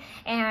ready,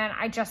 and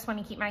I just want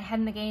to keep my head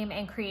in the game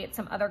and create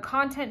some other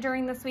content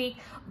during this week.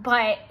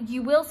 But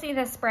you will see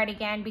this spread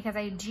again because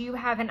I do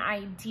have an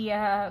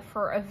idea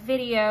for a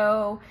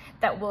video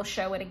that will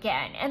show it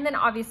again, and then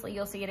obviously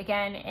you'll see it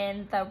again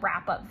in the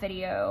wrap-up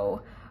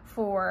video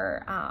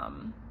for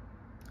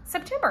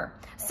September.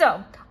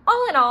 So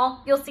all in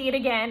all, you'll see it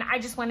again. I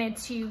just wanted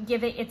to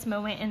give it its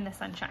moment in the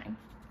sunshine.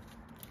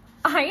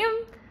 I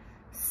am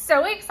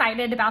so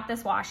excited about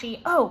this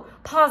washi. Oh,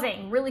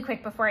 pausing really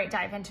quick before I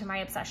dive into my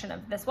obsession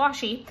of this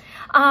washi.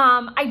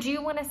 I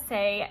do want to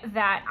say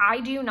that I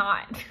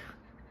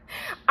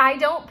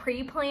don't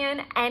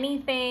pre-plan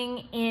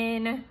anything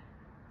in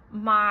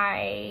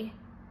my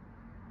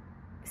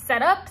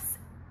setups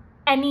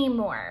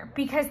anymore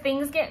because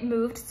things get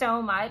moved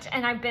so much,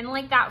 and I've been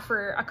like that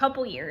for a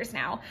couple years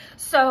now.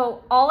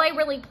 So all I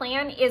really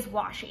plan is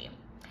washi,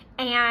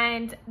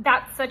 and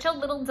that's such a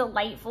little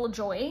delightful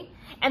joy.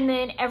 And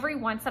then every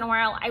once in a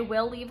while I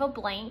will leave a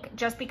blank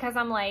just because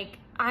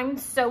I'm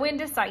so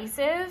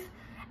indecisive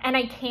and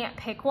I can't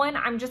pick one.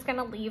 I'm just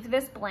gonna leave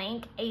this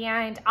blank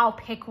and I'll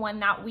pick one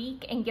that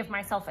week and give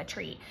myself a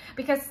treat,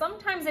 because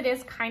sometimes it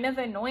is kind of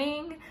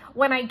annoying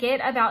when I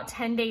get about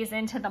 10 days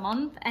into the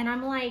month and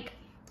I'm like,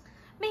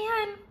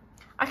 man,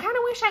 I kind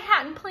of wish I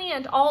hadn't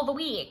planned all the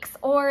weeks,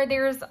 or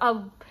there's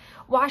a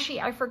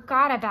washi I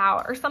forgot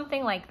about or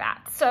something like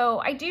that. So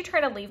I do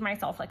try to leave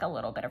myself like a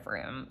little bit of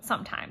room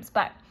sometimes.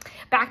 But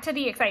back to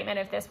the excitement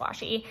of this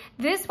washi.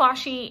 This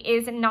washi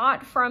is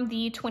not from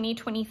the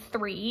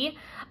 2023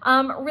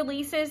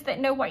 releases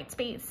that No White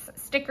Space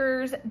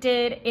Stickers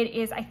did. It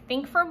is, I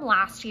think, from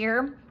last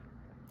year.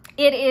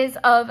 It is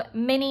of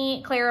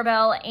Minnie,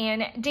 Clarabelle,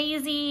 and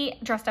Daisy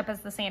dressed up as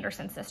the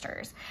Sanderson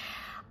sisters.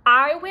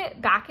 I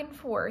went back and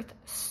forth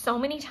so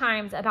many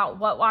times about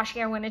what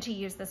washi I wanted to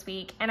use this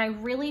week, and I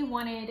really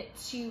wanted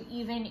to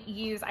even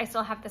use, I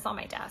still have this on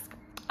my desk,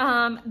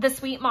 the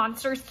Sweet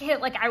Monsters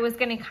kit. Like, I was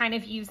going to kind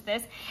of use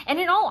this, and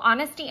in all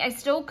honesty, I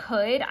still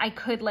could. I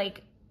could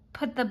like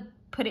put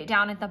it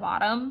down at the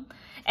bottom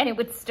and it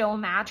would still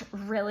match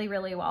really,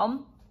 really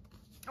well.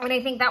 And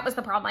I think that was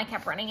the problem I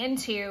kept running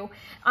into,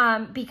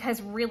 because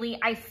really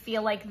I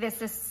feel like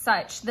this is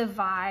such the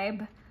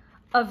vibe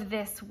of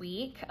this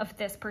week, of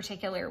this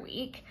particular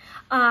week,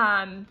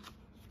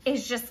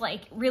 is just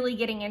like really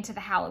getting into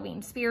the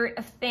Halloween spirit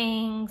of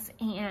things.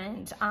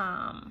 And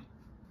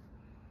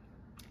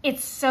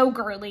it's so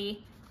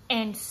girly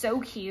and so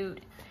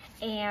cute.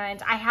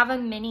 And I have a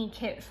mini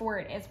kit for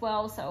it as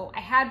well. So I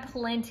had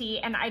plenty,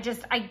 and I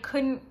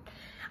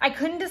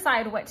couldn't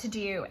decide what to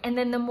do. And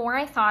then the more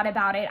I thought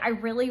about it, I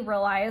really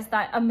realized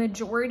that a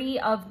majority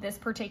of this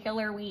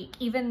particular week,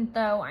 even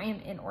though I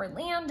am in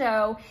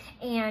Orlando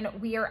and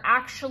we are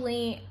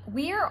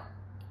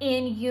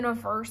in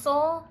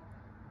Universal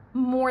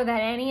more than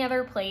any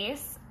other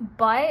place,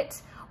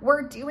 but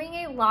we're doing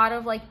a lot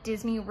of like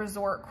Disney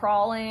resort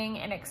crawling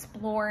and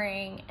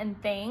exploring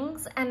and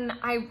things. And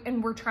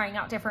we're trying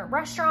out different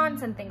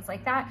restaurants and things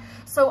like that.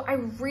 So I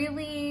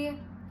really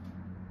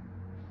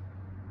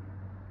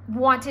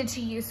wanted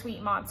to use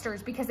Sweet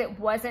Monsters because it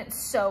wasn't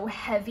so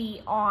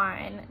heavy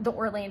on the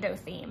Orlando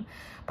theme.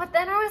 But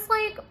then I was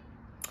like,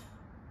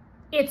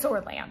 it's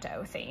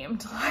Orlando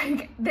themed.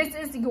 Like, this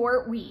is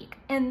your week.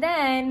 And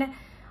then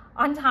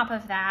on top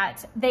of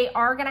that, they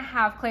are going to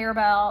have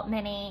Clarabelle,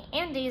 Minnie,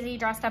 and Daisy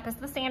dressed up as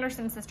the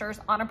Sanderson sisters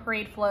on a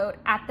parade float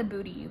at the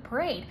Booty U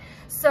parade.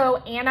 So,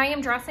 and I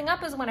am dressing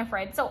up as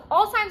Winifred. So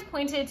all signs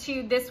pointed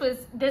to this was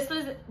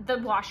the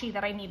washi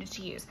that I needed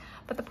to use.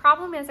 But the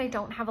problem is I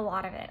don't have a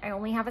lot of it. I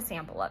only have a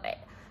sample of it.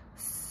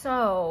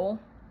 So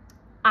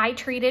I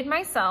treated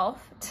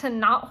myself to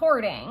not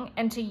hoarding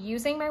and to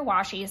using my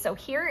washi. So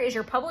here is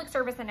your public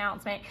service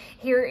announcement.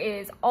 Here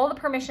is all the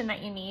permission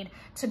that you need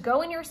to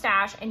go in your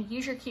stash and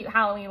use your cute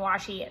Halloween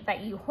washi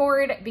that you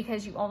hoard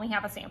because you only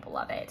have a sample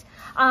of it.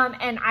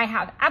 And I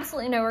have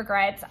absolutely no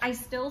regrets. I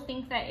still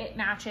think that it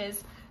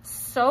matches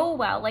so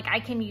well. Like, I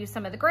can use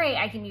some of the gray,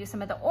 I can use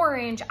some of the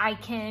orange, I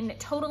can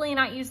totally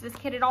not use this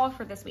kit at all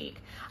for this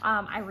week.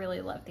 I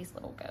really love these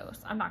little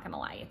ghosts. I'm not gonna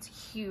lie, it's a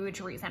huge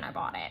reason I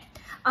bought it.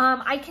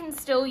 I can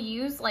still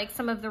use like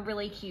some of the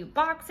really cute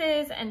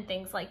boxes and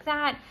things like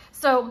that.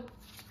 So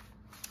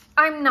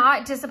I'm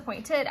not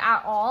disappointed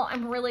at all.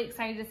 I'm really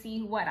excited to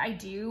see what I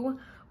do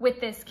with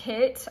this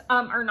kit,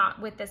 or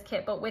not with this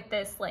kit, but with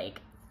this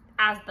like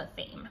as the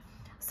theme.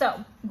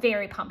 So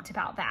very pumped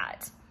about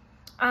that.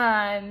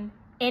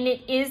 And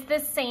it is the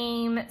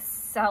same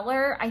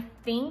seller, I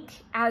think,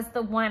 as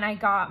the one I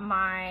got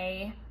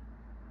my,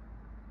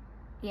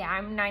 yeah,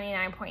 I'm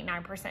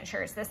 99.9%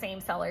 sure it's the same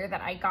seller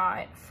that I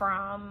got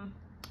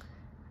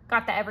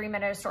the Every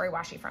Minute a Story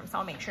washi from. So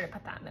I'll make sure to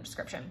put that in the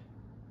description.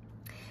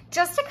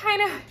 Just to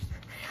kind of,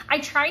 I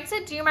tried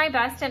to do my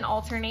best and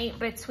alternate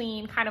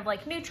between kind of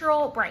like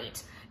neutral,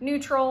 bright,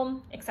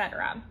 neutral,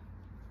 etc.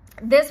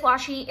 This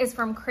washi is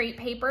from Crate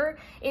Paper.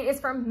 It is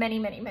from many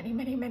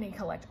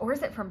collect, or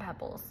is it from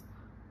Pebbles?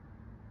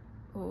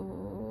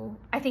 Ooh,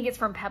 I think it's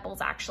from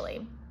Pebbles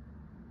actually.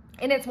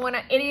 And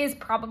it is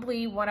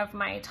probably one of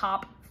my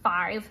top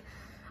 5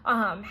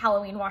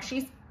 Halloween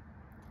washis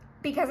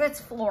because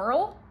it's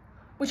floral,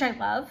 which I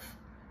love.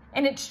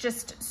 And it's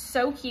just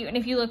so cute. And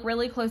if you look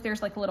really close,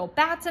 there's like little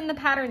bats in the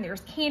pattern.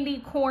 There's candy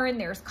corn,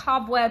 there's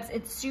cobwebs.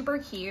 It's super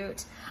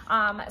cute.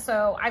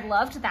 So I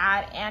loved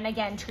that. And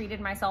again,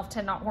 treated myself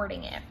to not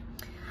hoarding it.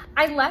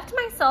 I left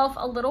myself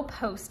a little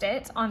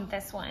post-it on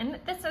this one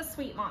that says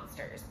Sweet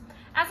Monsters.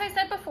 As I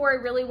said before, I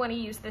really want to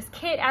use this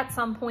kit at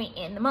some point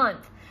in the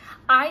month.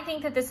 I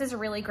think that this is a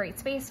really great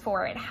space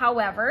for it.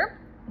 However,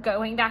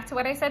 going back to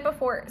what I said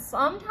before,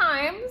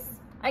 sometimes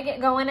I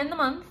get going in the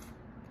month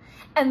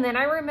and then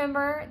I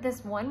remember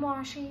this one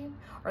washi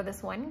or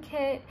this one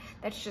kit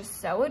that's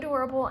just so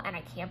adorable and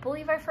I can't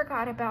believe I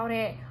forgot about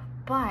it,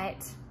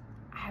 but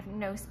I have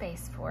no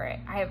space for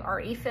it. I have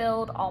already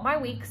filled all my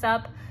weeks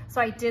up,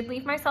 so I did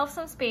leave myself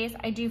some space.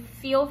 I do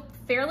feel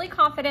fairly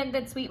confident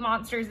that Sweet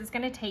Monsters is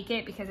gonna take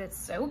it because it's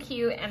so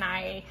cute and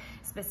I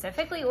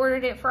specifically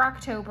ordered it for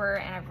October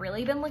and I've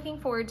really been looking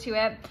forward to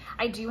it.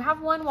 I do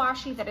have one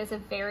washi that is a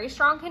very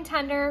strong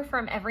contender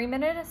from Every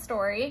Minute a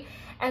Story.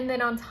 And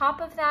then on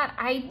top of that,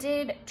 I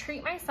did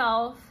treat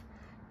myself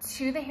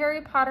to the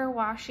Harry Potter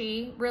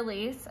washi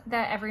release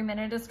that Every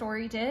Minute a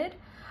Story did.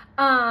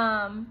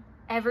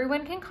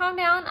 Everyone can calm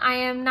down. I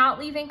am not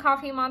leaving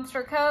Coffee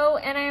Monster Co.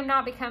 and I am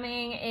not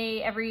becoming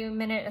a Every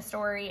Minute a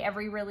Story,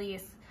 every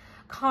release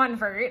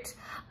convert.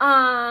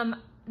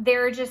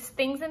 There are just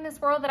things in this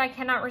world that I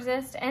cannot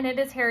resist, and it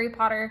is Harry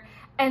Potter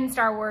and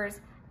Star Wars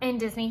and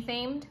Disney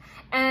themed.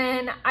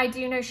 And I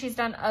do know she's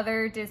done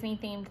other Disney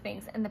themed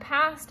things in the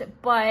past,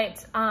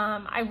 but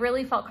I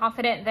really felt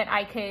confident that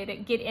I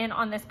could get in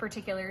on this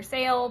particular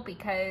sale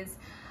because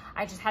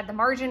I just had the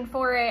margin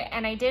for it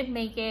and I did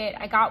make it.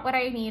 I got what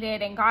I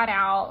needed and got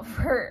out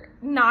for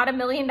not $1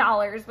 million,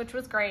 which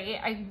was great.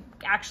 I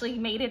actually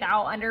made it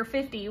out under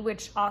 50,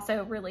 which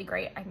also really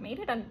great. I made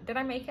it on, did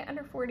I make it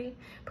under 40?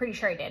 Pretty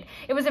sure I did.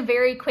 It was a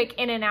very quick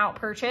in and out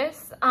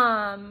purchase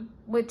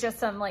with just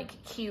some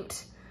like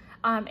cute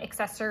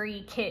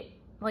accessory kit.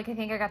 Like I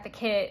think I got the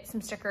kit,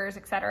 some stickers,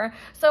 etc.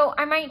 So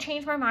I might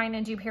change my mind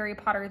and do Harry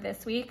Potter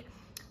this week.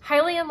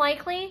 Highly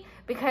unlikely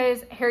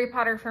because Harry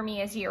Potter for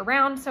me is year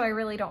round, so I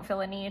really don't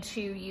feel a need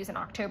to use an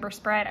October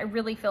spread. I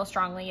really feel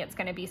strongly it's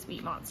gonna be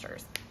Sweet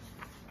Monsters.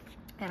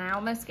 And I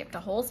almost skipped a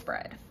whole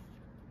spread.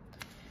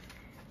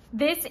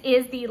 This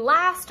is the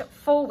last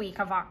full week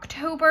of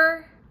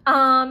October.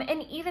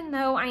 And even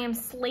though I am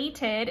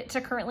slated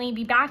to currently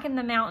be back in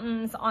the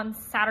mountains on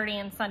Saturday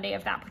and Sunday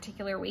of that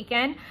particular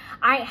weekend,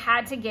 I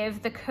had to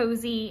give the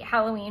Cozy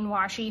Halloween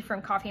washi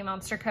from Coffee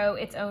Monster Co.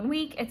 its own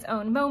week, its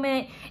own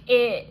moment.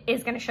 It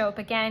is going to show up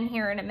again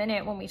here in a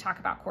minute when we talk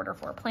about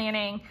Q4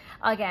 planning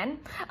again.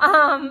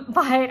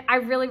 But I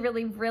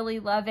really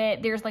love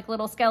it. There's like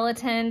little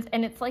skeletons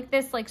and it's like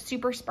this like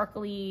super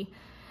sparkly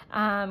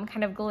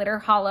kind of glitter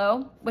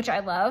hollow, which I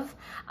love.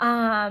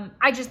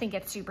 I just think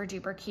it's super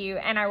duper cute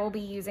and I will be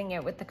using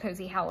it with the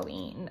Cozy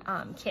Halloween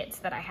kits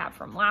that I have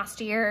from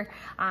last year.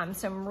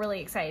 So I'm really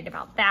excited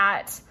about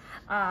that.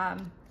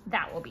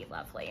 That will be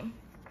lovely.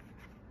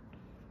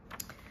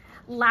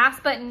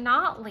 Last but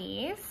not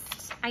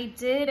least, I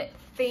did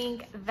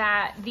think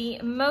that the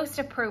most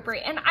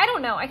appropriate, and I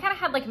don't know, I kind of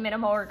had like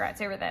minimal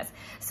regrets over this.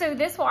 So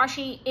this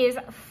washi is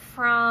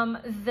from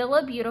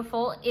Villa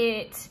Beautiful.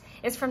 It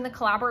is from the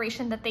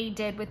collaboration that they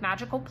did with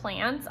Magical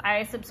Plants.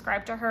 I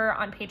subscribed to her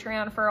on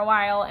Patreon for a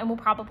while and will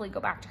probably go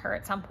back to her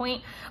at some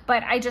point,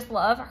 but I just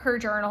love her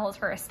journals,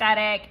 her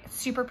aesthetic,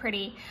 super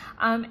pretty.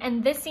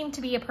 And this seemed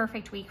to be a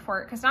perfect week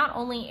for it because not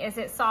only is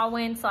it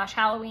Samhain /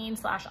 Halloween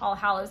 / All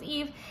Hallows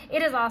Eve,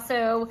 it is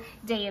also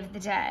Day of the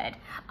Dead,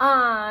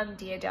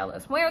 Dia de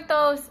los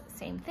Muertos,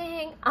 same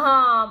thing,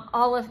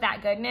 all of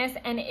that goodness.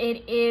 And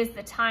it is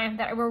the time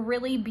that I will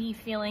really be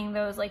feeling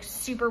those like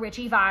super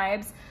witchy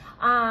vibes,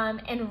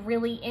 and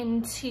really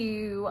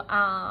into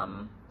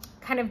kind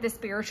of the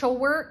spiritual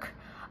work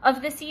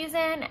of the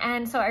season.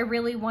 And so I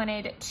really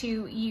wanted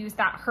to use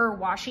that her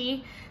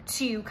washi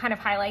to kind of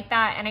highlight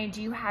that. And I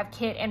do have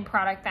kit and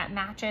product that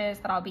matches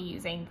that I'll be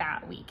using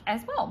that week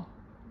as well.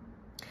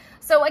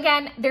 So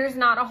again, there's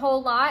not a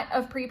whole lot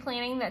of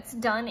pre-planning that's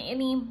done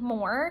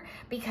anymore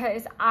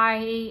because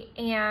I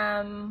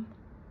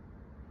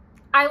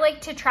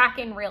like to track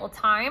in real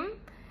time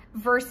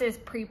versus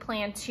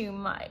pre-plan too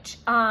much.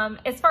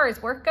 As far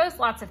as work goes,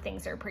 lots of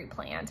things are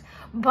pre-planned,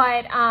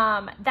 but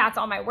that's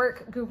on my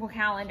work Google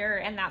Calendar,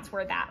 and that's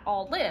where that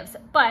all lives.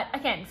 But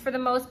again, for the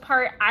most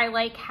part, I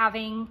like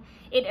having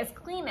it as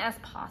clean as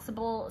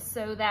possible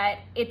so that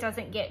it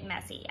doesn't get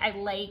messy. I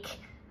like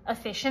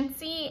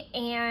efficiency,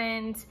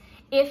 and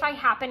if I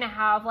happen to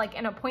have like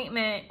an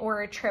appointment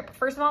or a trip,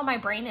 first of all, my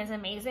brain is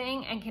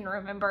amazing and can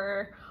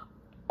remember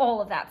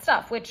all of that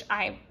stuff, which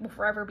I will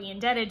forever be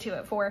indebted to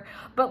it for.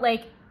 But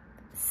like,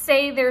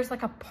 say there's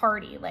like a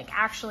party, like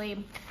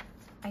actually,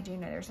 I do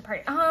know there's a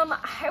party.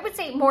 I would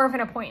say more of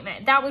an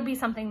appointment. That would be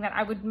something that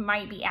I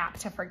might be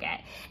apt to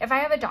forget. If I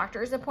have a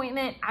doctor's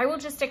appointment, I will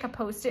just stick a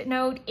Post-it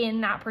note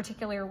in that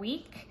particular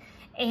week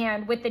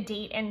and with the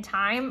date and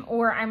time,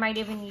 or I might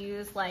even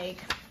use like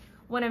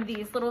one of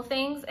these little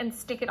things and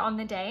stick it on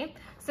the day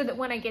so that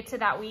when I get to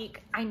that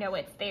week, I know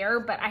it's there,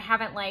 but I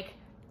haven't like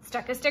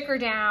stuck a sticker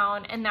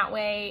down, and that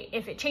way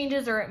if it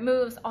changes or it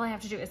moves, all I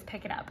have to do is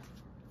pick it up.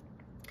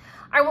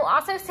 I will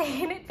also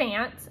say in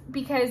advance,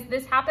 because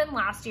this happened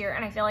last year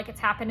and I feel like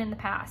it's happened in the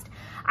past,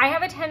 I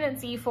have a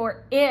tendency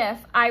for, if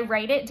I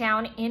write it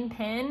down in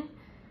pen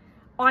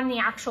on the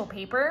actual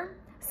paper,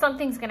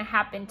 something's gonna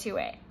happen to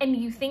it. And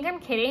you think I'm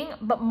kidding,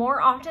 but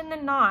more often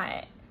than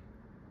not,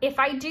 if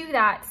I do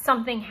that,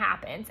 something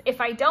happens.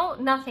 If I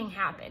don't, nothing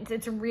happens.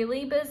 It's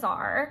really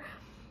bizarre.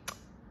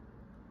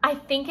 I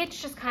think it's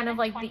just kind of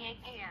like the,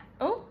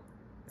 oh,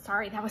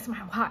 sorry, that was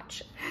my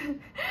watch.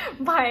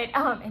 But,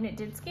 and it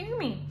did scare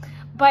me.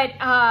 But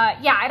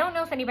yeah, I don't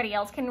know if anybody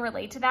else can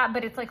relate to that,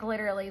 but it's like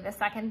literally the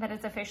second that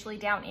it's officially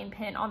down in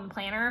pen on the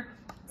planner,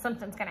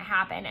 something's gonna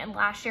happen. And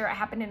last year it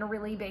happened in a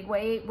really big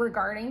way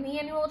regarding the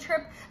annual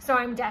trip. So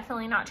I'm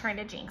definitely not trying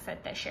to jinx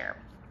it this year.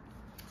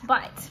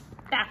 But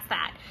that's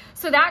that.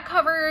 So that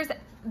covers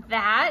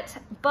that,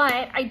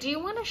 but I do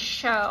want to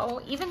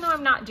show, even though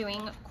I'm not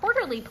doing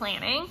quarterly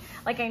planning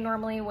like I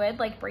normally would,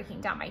 like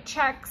breaking down my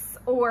checks,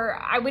 or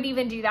I would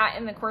even do that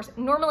in the course.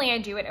 Normally I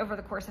do it over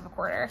the course of a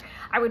quarter.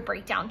 I would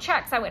break down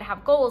checks, I would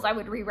have goals, I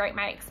would rewrite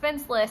my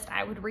expense list,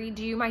 I would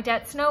redo my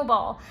debt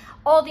snowball,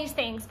 all these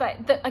things.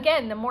 But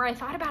again, the more I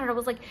thought about it, I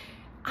was like,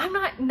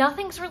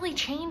 nothing's really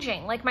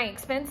changing. Like my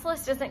expense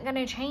list isn't going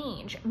to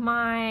change.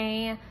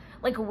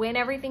 Like when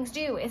everything's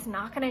due is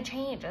not going to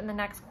change in the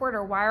next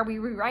quarter. Why are we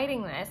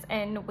rewriting this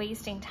and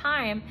wasting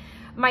time?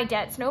 My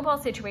debt snowball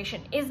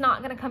situation is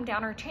not going to come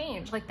down or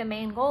change. Like the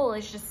main goal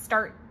is just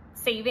start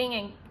saving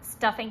and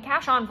stuffing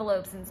cash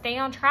envelopes and stay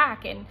on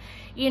track. And,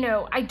 you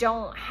know, I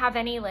don't have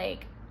any,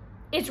 like,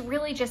 it's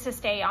really just a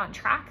stay on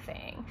track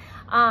thing.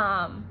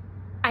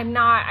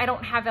 I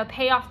don't have a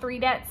pay off 3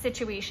 debt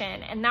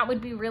situation, and that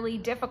would be really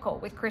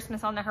difficult with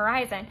Christmas on the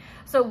horizon.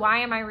 So why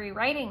am I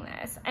rewriting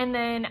this? And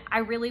then I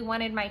really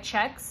wanted my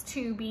checks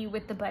to be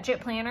with the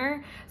budget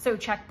planner. So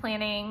check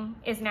planning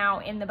is now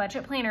in the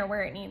budget planner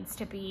where it needs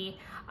to be.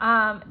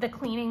 The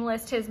cleaning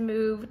list has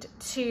moved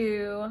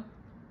to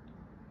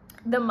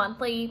the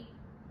monthly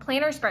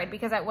planner spread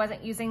because I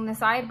wasn't using the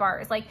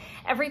sidebars. Like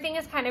everything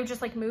is kind of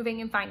just like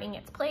moving and finding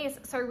its place.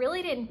 So I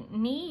really didn't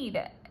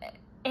need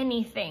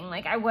anything.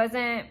 Like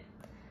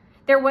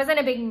there wasn't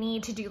a big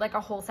need to do like a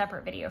whole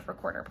separate video for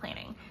quarter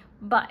planning,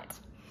 but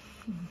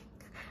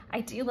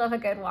I do love a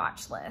good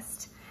watch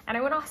list. And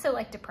I would also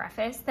like to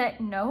preface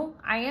that no,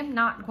 I am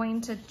not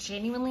going to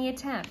genuinely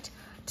attempt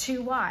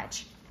to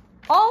watch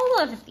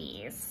all of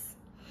these.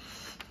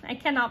 I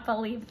cannot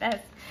believe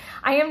this.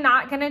 I am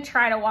not going to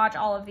try to watch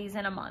all of these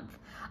in a month.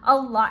 A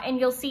lot, and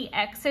you'll see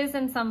X's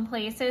in some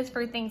places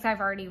for things I've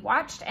already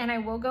watched. And I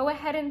will go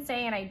ahead and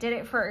say, and I did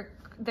it for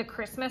the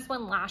Christmas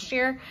one last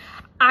year,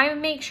 I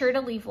make sure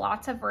to leave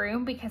lots of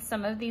room because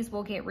some of these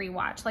will get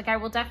rewatched. Like I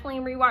will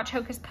definitely rewatch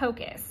Hocus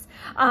Pocus.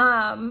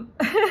 And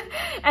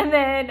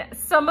then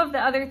some of the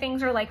other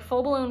things are like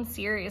full-blown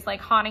series,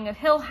 like Haunting of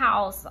Hill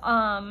House,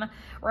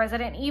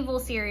 Resident Evil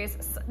series.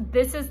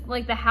 This is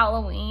like the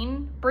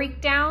Halloween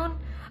breakdown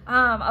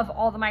of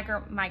all the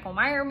Michael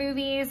Myers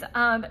movies.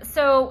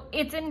 So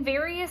it's in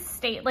various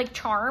states, like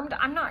Charmed.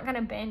 I'm not going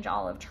to binge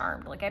all of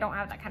Charmed. Like I don't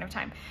have that kind of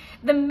time.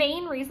 The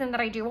main reason that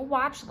I do a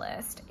watch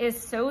list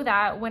is so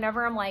that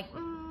whenever I'm like,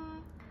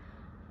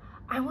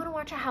 I want to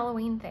watch a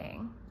Halloween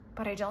thing,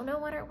 but I don't know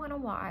what I want to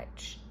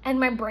watch. And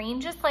my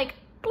brain just like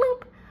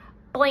bloop,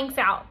 blanks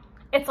out.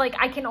 It's like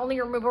I can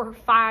only remember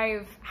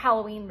 5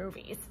 Halloween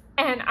movies.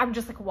 And I'm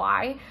just like,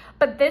 why?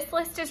 But this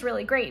list is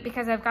really great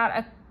because I've got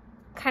a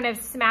kind of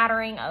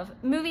smattering of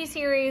movie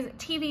series,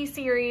 TV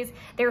series.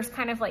 There's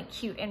kind of like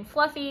cute and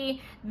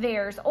fluffy.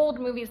 There's old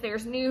movies,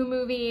 there's new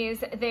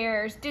movies,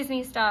 there's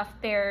Disney stuff,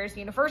 there's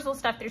Universal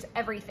stuff, there's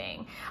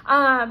everything.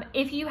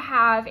 If you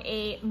have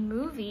a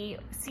movie,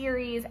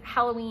 series,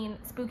 Halloween,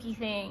 spooky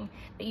thing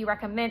that you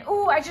recommend.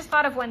 Oh, I just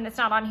thought of one that's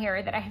not on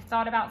here that I have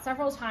thought about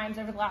several times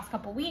over the last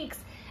couple weeks.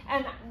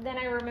 And then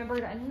I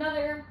remembered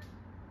another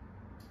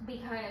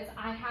because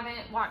I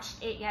haven't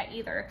watched it yet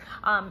either.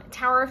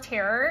 Tower of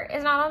Terror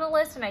is not on the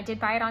list, and I did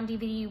buy it on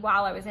DVD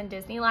while I was in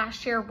Disney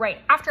last year. Right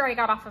after I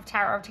got off of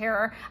Tower of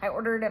Terror, I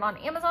ordered it on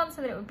Amazon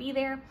so that it would be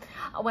there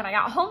when I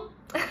got home.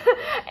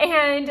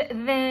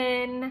 And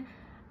then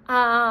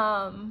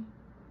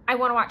I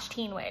want to watch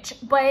Teen Witch.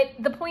 But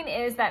the point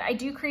is that I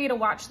do create a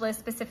watch list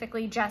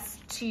specifically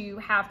just to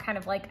have kind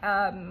of like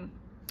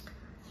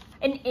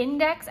an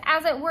index,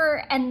 as it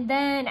were. And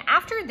then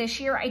after this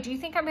year, I do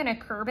think I'm going to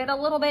curb it a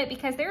little bit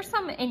because there's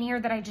some in here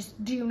that I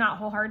just do not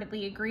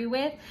wholeheartedly agree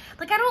with.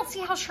 Like, I don't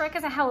see how Shrek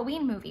is a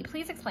Halloween movie.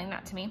 Please explain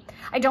that to me.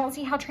 I don't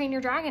see how Train Your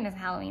Dragon is a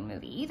Halloween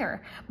movie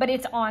either, but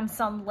it's on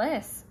some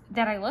lists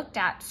that I looked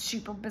at.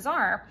 Super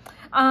bizarre.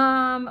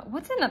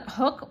 What's in the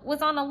Hook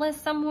was on a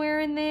list somewhere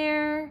in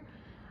there.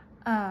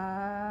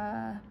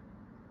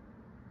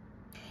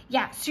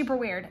 Yeah, super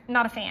weird.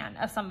 Not a fan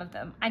of some of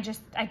them.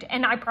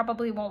 And I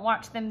probably won't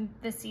watch them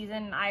this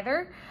season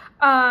either.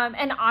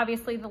 And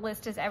obviously the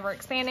list is ever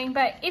expanding,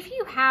 but if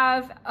you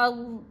have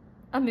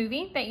a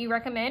movie that you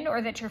recommend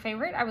or that's your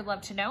favorite, I would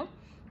love to know.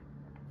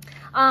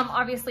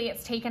 Obviously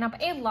it's taken up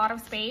a lot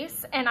of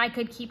space and I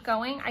could keep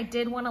going. I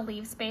did want to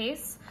leave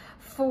space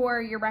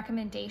for your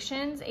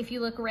recommendations. If you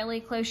look really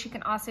close, you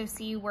can also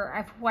see where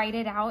I've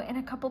whited out in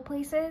a couple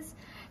places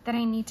that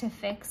I need to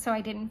fix. So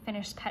I didn't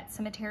finish Pet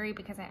Sematary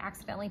because I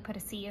accidentally put a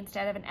C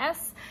instead of an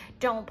S.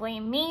 Don't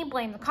blame me,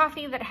 blame the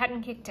coffee that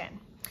hadn't kicked in.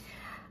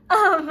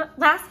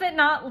 Last but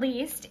not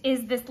least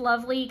is this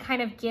lovely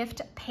kind of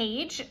gift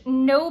page.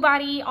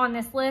 Nobody on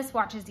this list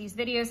watches these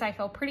videos. I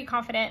feel pretty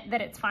confident that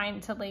it's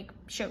fine to like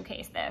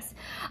showcase this.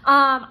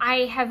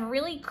 I have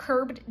really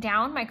curbed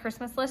down my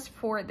Christmas list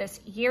for this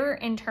year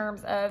in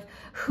terms of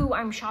who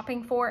I'm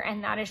shopping for,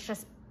 and that is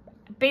just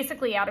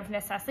basically out of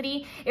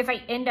necessity. If I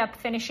end up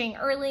finishing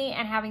early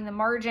and having the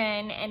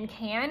margin and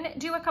can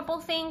do a couple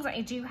things,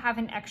 I do have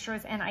an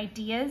extras and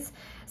ideas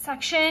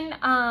section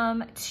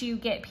to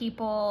get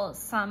people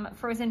some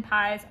frozen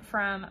pies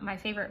from my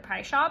favorite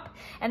pie shop.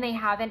 And they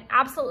have an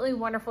absolutely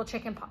wonderful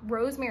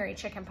rosemary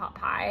chicken pot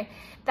pie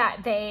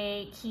that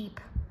they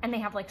keep, and they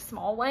have like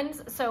small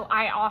ones. So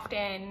I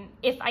often,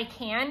 if I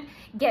can,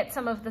 get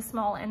some of the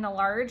small and the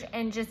large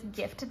and just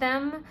gift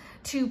them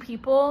to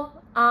people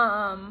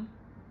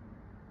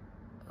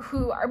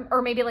who are,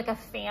 or maybe like a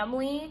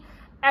family,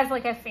 as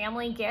like a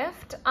family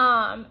gift,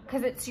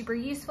 because it's super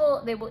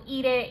useful. They will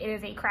eat it. It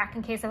is a crack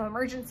in case of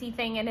emergency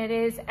thing, and it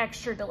is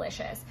extra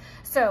delicious.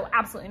 So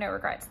absolutely no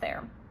regrets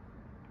there.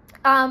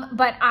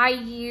 But I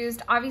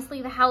used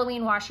obviously the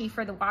Halloween washi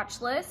for the watch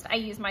list. I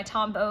used my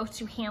Tombow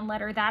to hand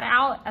letter that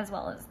out as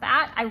well as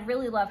that. I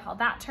really love how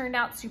that turned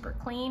out, super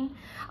clean,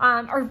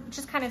 or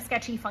just kind of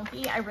sketchy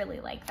funky. I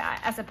really like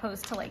that as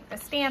opposed to like the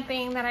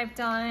stamping that I've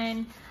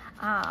done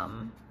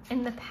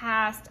in the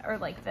past, or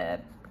like the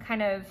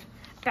kind of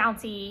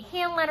bouncy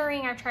hand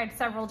lettering. I've tried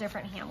several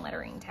different hand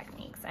lettering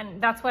techniques, and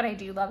that's what I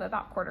do love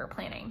about quarter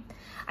planning.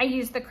 I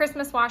use the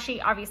Christmas washi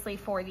obviously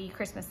for the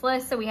Christmas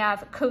list. So we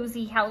have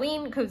Cozy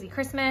Halloween, Cozy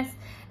Christmas,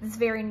 this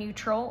very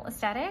neutral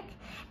aesthetic.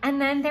 And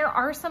then there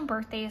are some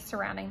birthdays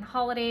surrounding the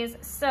holidays.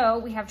 So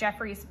we have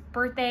Jeffrey's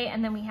birthday,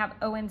 and then we have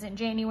Owen's in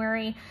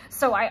January.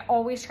 So I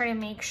always try to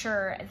make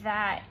sure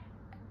that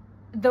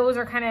those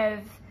are kind of,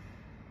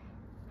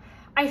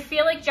 I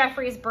feel like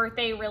Jeffrey's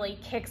birthday really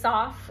kicks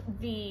off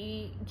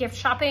the gift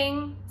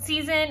shopping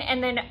season,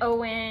 and then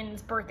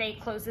Owen's birthday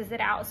closes it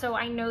out. So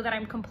I know that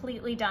I'm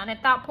completely done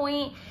at that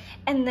point.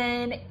 And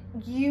then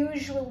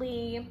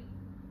usually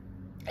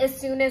as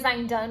soon as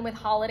I'm done with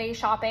holiday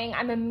shopping,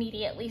 I'm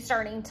immediately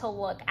starting to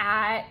look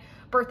at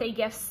birthday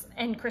gifts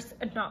and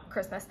not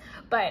Christmas,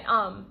 but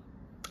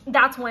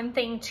that's one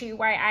thing too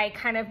why I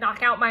kind of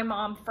knock out my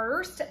mom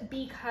first,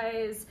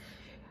 because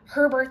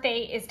her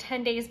birthday is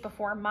 10 days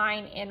before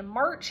mine in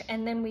March,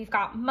 and then we've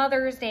got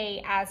Mother's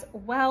Day as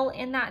well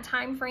in that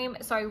time frame.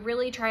 So I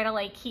really try to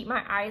like keep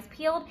my eyes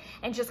peeled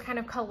and just kind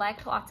of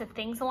collect lots of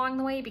things along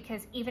the way,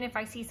 because even if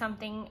I see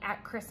something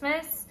at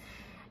Christmas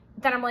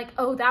that I'm like,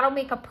 oh, that'll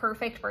make a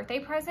perfect birthday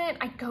present,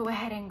 I go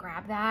ahead and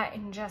grab that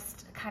and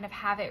just kind of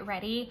have it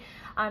ready.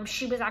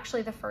 She was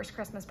actually the first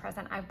Christmas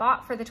present I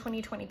bought for the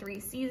 2023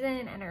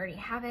 season, and I already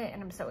have it,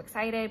 and I'm so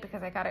excited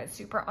because I got it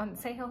super on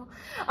sale.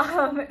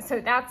 So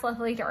that's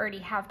lovely to already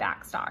have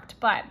backstocked.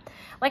 But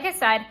like I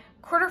said,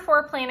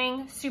 Q4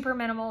 planning, super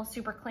minimal,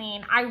 super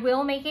clean. I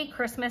will make a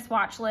Christmas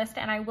watch list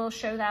and I will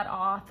show that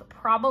off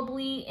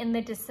probably in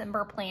the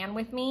December plan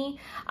with me.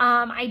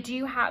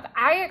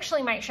 I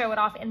actually might show it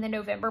off in the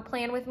November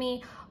plan with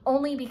me,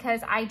 only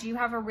because I do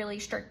have a really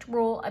strict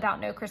rule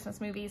about no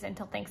Christmas movies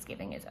until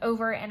Thanksgiving is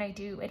over, and I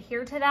do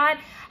adhere to that.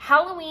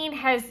 Halloween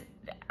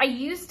I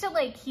used to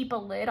like keep a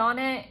lid on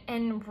it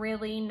and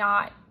really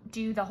not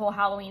do the whole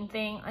Halloween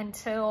thing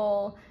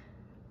until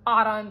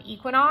autumn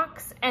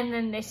equinox, and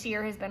then this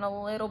year has been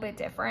a little bit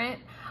different,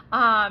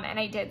 and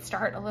I did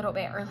start a little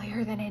bit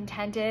earlier than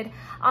intended.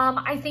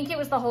 I think it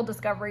was the whole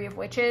Discovery of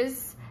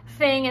Witches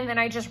thing, and then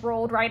I just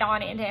rolled right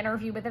on into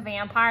Interview with the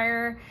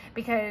Vampire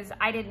because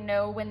I didn't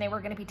know when they were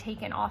going to be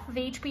taken off of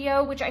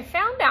HBO, which I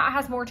found out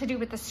has more to do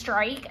with the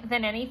strike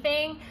than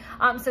anything,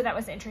 so that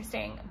was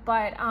interesting.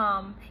 But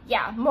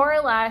yeah, more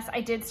or less,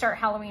 I did start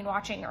Halloween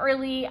watching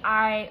early.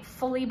 I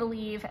fully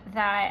believe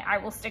that I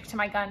will stick to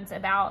my guns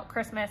about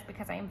Christmas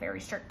because I am very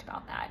strict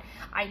about that.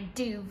 I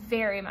do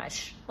very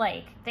much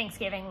like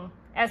Thanksgiving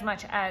as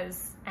much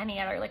as any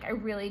other. Like, I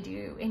really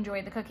do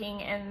enjoy the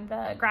cooking and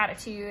the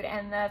gratitude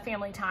and the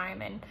family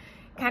time and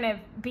kind of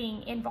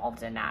being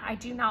involved in that. I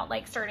do not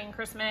like starting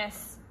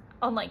Christmas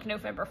on like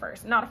November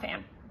 1st. Not a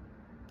fan.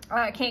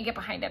 I can't get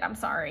behind it. I'm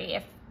sorry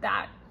if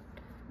that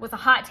was a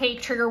hot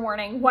take, trigger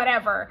warning,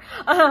 whatever.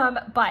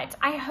 But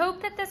I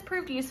hope that this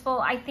proved useful.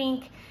 I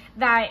think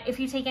that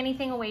if you take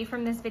anything away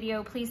from this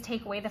video, please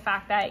take away the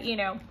fact that, you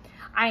know,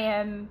 I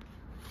am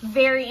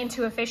very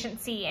into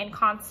efficiency and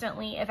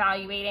constantly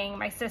evaluating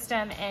my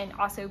system and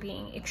also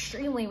being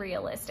extremely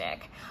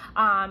realistic,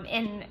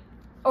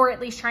 or at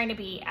least trying to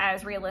be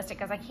as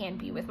realistic as I can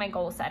be with my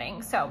goal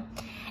setting. So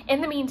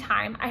in the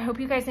meantime, I hope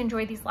you guys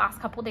enjoyed these last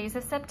couple days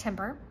of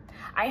September.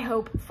 I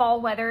hope fall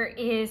weather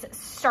is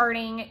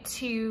starting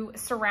to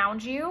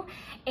surround you,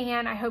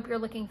 and I hope you're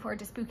looking forward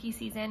to spooky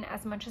season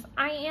as much as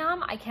I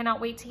am. I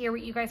cannot wait to hear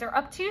what you guys are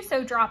up to,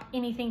 so drop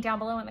anything down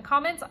below in the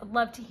comments. I'd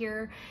love to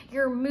hear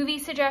your movie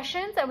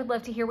suggestions. I would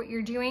love to hear what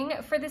you're doing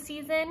for the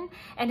season,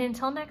 and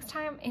until next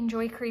time,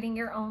 enjoy creating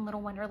your own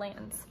little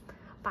wonderlands.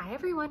 Bye,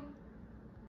 everyone.